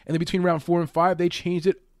again. And then between round 4 and 5, they changed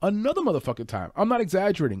it another motherfucking time. I'm not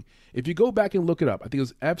exaggerating. If you go back and look it up, I think it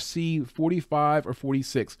was FC 45 or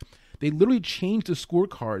 46. They literally changed the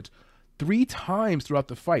scorecards 3 times throughout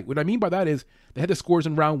the fight. What I mean by that is they had the scores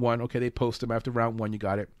in round 1. Okay, they post them after round 1. You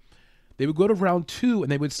got it. They would go to round 2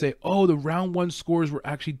 and they would say, oh, the round 1 scores were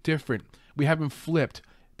actually different. We have them flipped.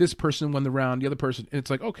 This person won the round, the other person. And it's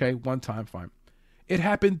like, okay, one time, fine. It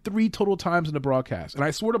happened 3 total times in the broadcast. And I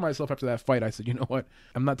swore to myself after that fight, I said, you know what?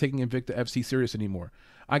 I'm not taking Invicta FC serious anymore.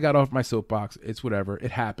 I got off my soapbox. It's whatever.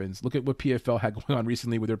 It happens. Look at what PFL had going on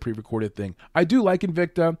recently with their pre-recorded thing. I do like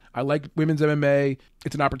Invicta. I like women's MMA.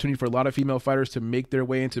 It's an opportunity for a lot of female fighters to make their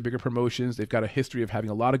way into bigger promotions. They've got a history of having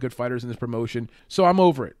a lot of good fighters in this promotion. So I'm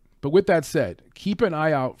over it. But with that said, keep an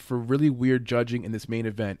eye out for really weird judging in this main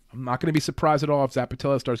event. I'm not going to be surprised at all if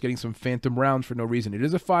Zappitella starts getting some phantom rounds for no reason. It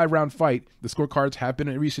is a 5-round fight. The scorecards have been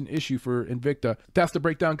a recent issue for Invicta. That's the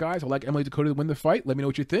breakdown, guys. I like Emily Ducote to win the fight. Let me know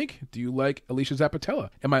what you think. Do you like Alicia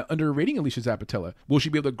Zappitella? Am I underrating Alicia Zappitella? Will she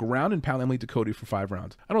be able to ground and pound Emily Ducote for 5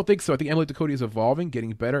 rounds? I don't think so. I think Emily Ducote is evolving,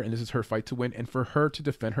 getting better, and this is her fight to win and for her to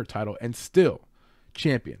defend her title and still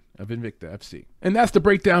champion of Invicta FC. And that's the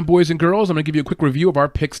breakdown, boys and girls. I'm going to give you a quick review of our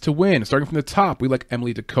picks to win. Starting from the top, we like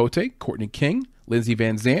Emily Ducote, Courtney King, Lindsay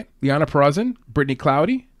Van Zant, Liana Peraza, Brittany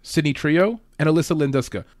Cloudy, Sydney Trio, and Alyssa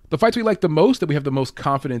Linduska. The fights we like the most, that we have the most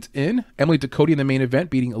confidence in, Emily Ducote in the main event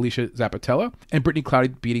beating Alicia Zappitella, and Brittany Cloudy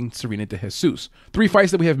beating Serena De Jesus. 3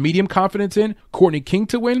 fights that we have medium confidence in, Courtney King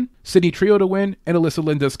to win, Sydney Trio to win, and Alyssa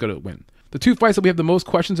Linduska to win. The 2 fights that we have the most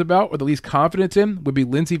questions about or the least confidence in would be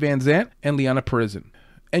Lindsay Van Zant and Liana Peraza.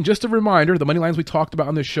 And just a reminder, the money lines we talked about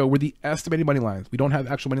on this show were the estimated money lines. We don't have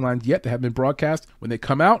actual money lines yet. They haven't been broadcast. When they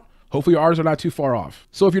come out, hopefully ours are not too far off.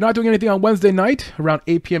 So if you're not doing anything on Wednesday night, around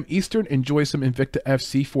 8 p.m. Eastern, enjoy some Invicta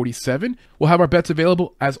FC 47. We'll have our bets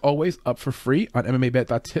available, as always, up for free on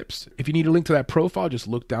MMABet.tips. If you need a link to that profile, just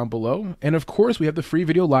look down below. And of course, we have the free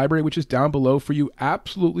video library, which is down below for you,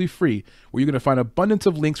 absolutely free, where you're going to find abundance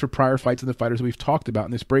of links for prior fights and the fighters that we've talked about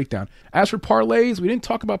in this breakdown. As for parlays, we didn't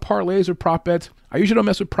talk about parlays or prop bets. I usually don't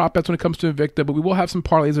mess with prop bets when it comes to Invicta, but we will have some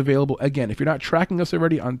parlays available. Again, if you're not tracking us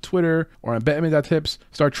already on Twitter or on BetMN.tips,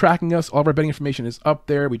 start tracking us. All of our betting information is up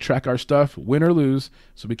there. We track our stuff, win or lose,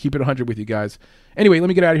 so we keep it 100 with you guys. Anyway, let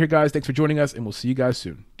me get out of here, guys. Thanks for joining us, and we'll see you guys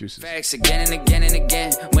soon. Deuces. Facts again and again and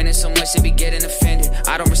again. Winning so much they be getting offended.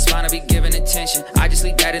 I don't respond, I be giving attention. I just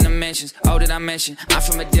leave that in the mentions. Oh, did I mention? I'm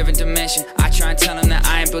from a different dimension. I try and tell them that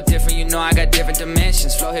I ain't built different. You know I got different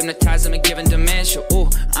dimensions. Flow hypnotize them and giving dementia. Ooh,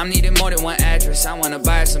 I'm needing more than one address. I wanna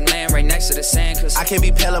buy some land right next to the sand, cause I can't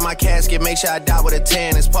be pale in my casket. Make sure I die with a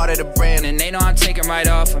 10. It's part of the brand. and they know I'm taking right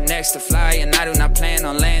off. I'm next to fly and I do not plan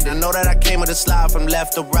on landing. I know that I came with a slide from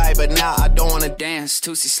left to right, but now I don't wanna Dance,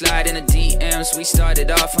 Tootsie slide in the DMs. We started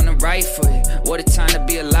off on the right foot. What a time to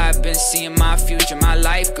be alive. Been seeing my future, my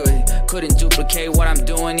life good. Couldn't duplicate what I'm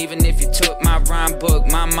doing, even if you took my rhyme book.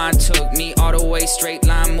 My mind took me all the way, straight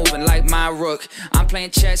line moving like my rook. I'm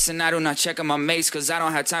playing chess and I do not check on my mates, cause I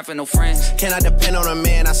don't have time for no friends. Can I depend on a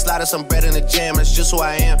man? I slide some bread in the jam, that's just who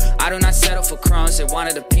I am. I do not settle for crumbs. They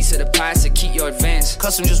wanted a piece of the pie, so keep your advance.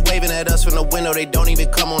 Custom just waving at us from the window. They don't even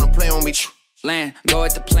come on the plane when we Land, go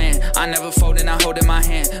at the plan. I never fold and I hold in my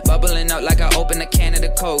hand. Bubbling up like I open a can of the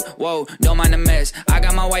Coke. Whoa, don't mind the mess. I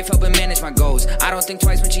got my wife helping manage my goals. I don't think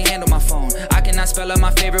twice when she handle my phone. I cannot spell out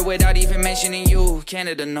my favorite without even mentioning you.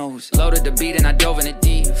 Canada knows. Loaded the beat and I dove in it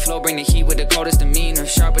deep. Flow bring the heat with the coldest demeanor.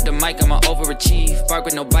 Sharp with the mic, I'ma overachieve. Bark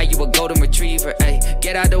with no bite, you a golden retriever. Ayy,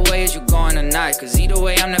 get out the way as you going tonight. Cause either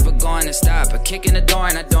way, I'm never going to stop. A kick in the door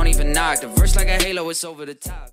and I don't even knock. The verse like a halo, it's over the top.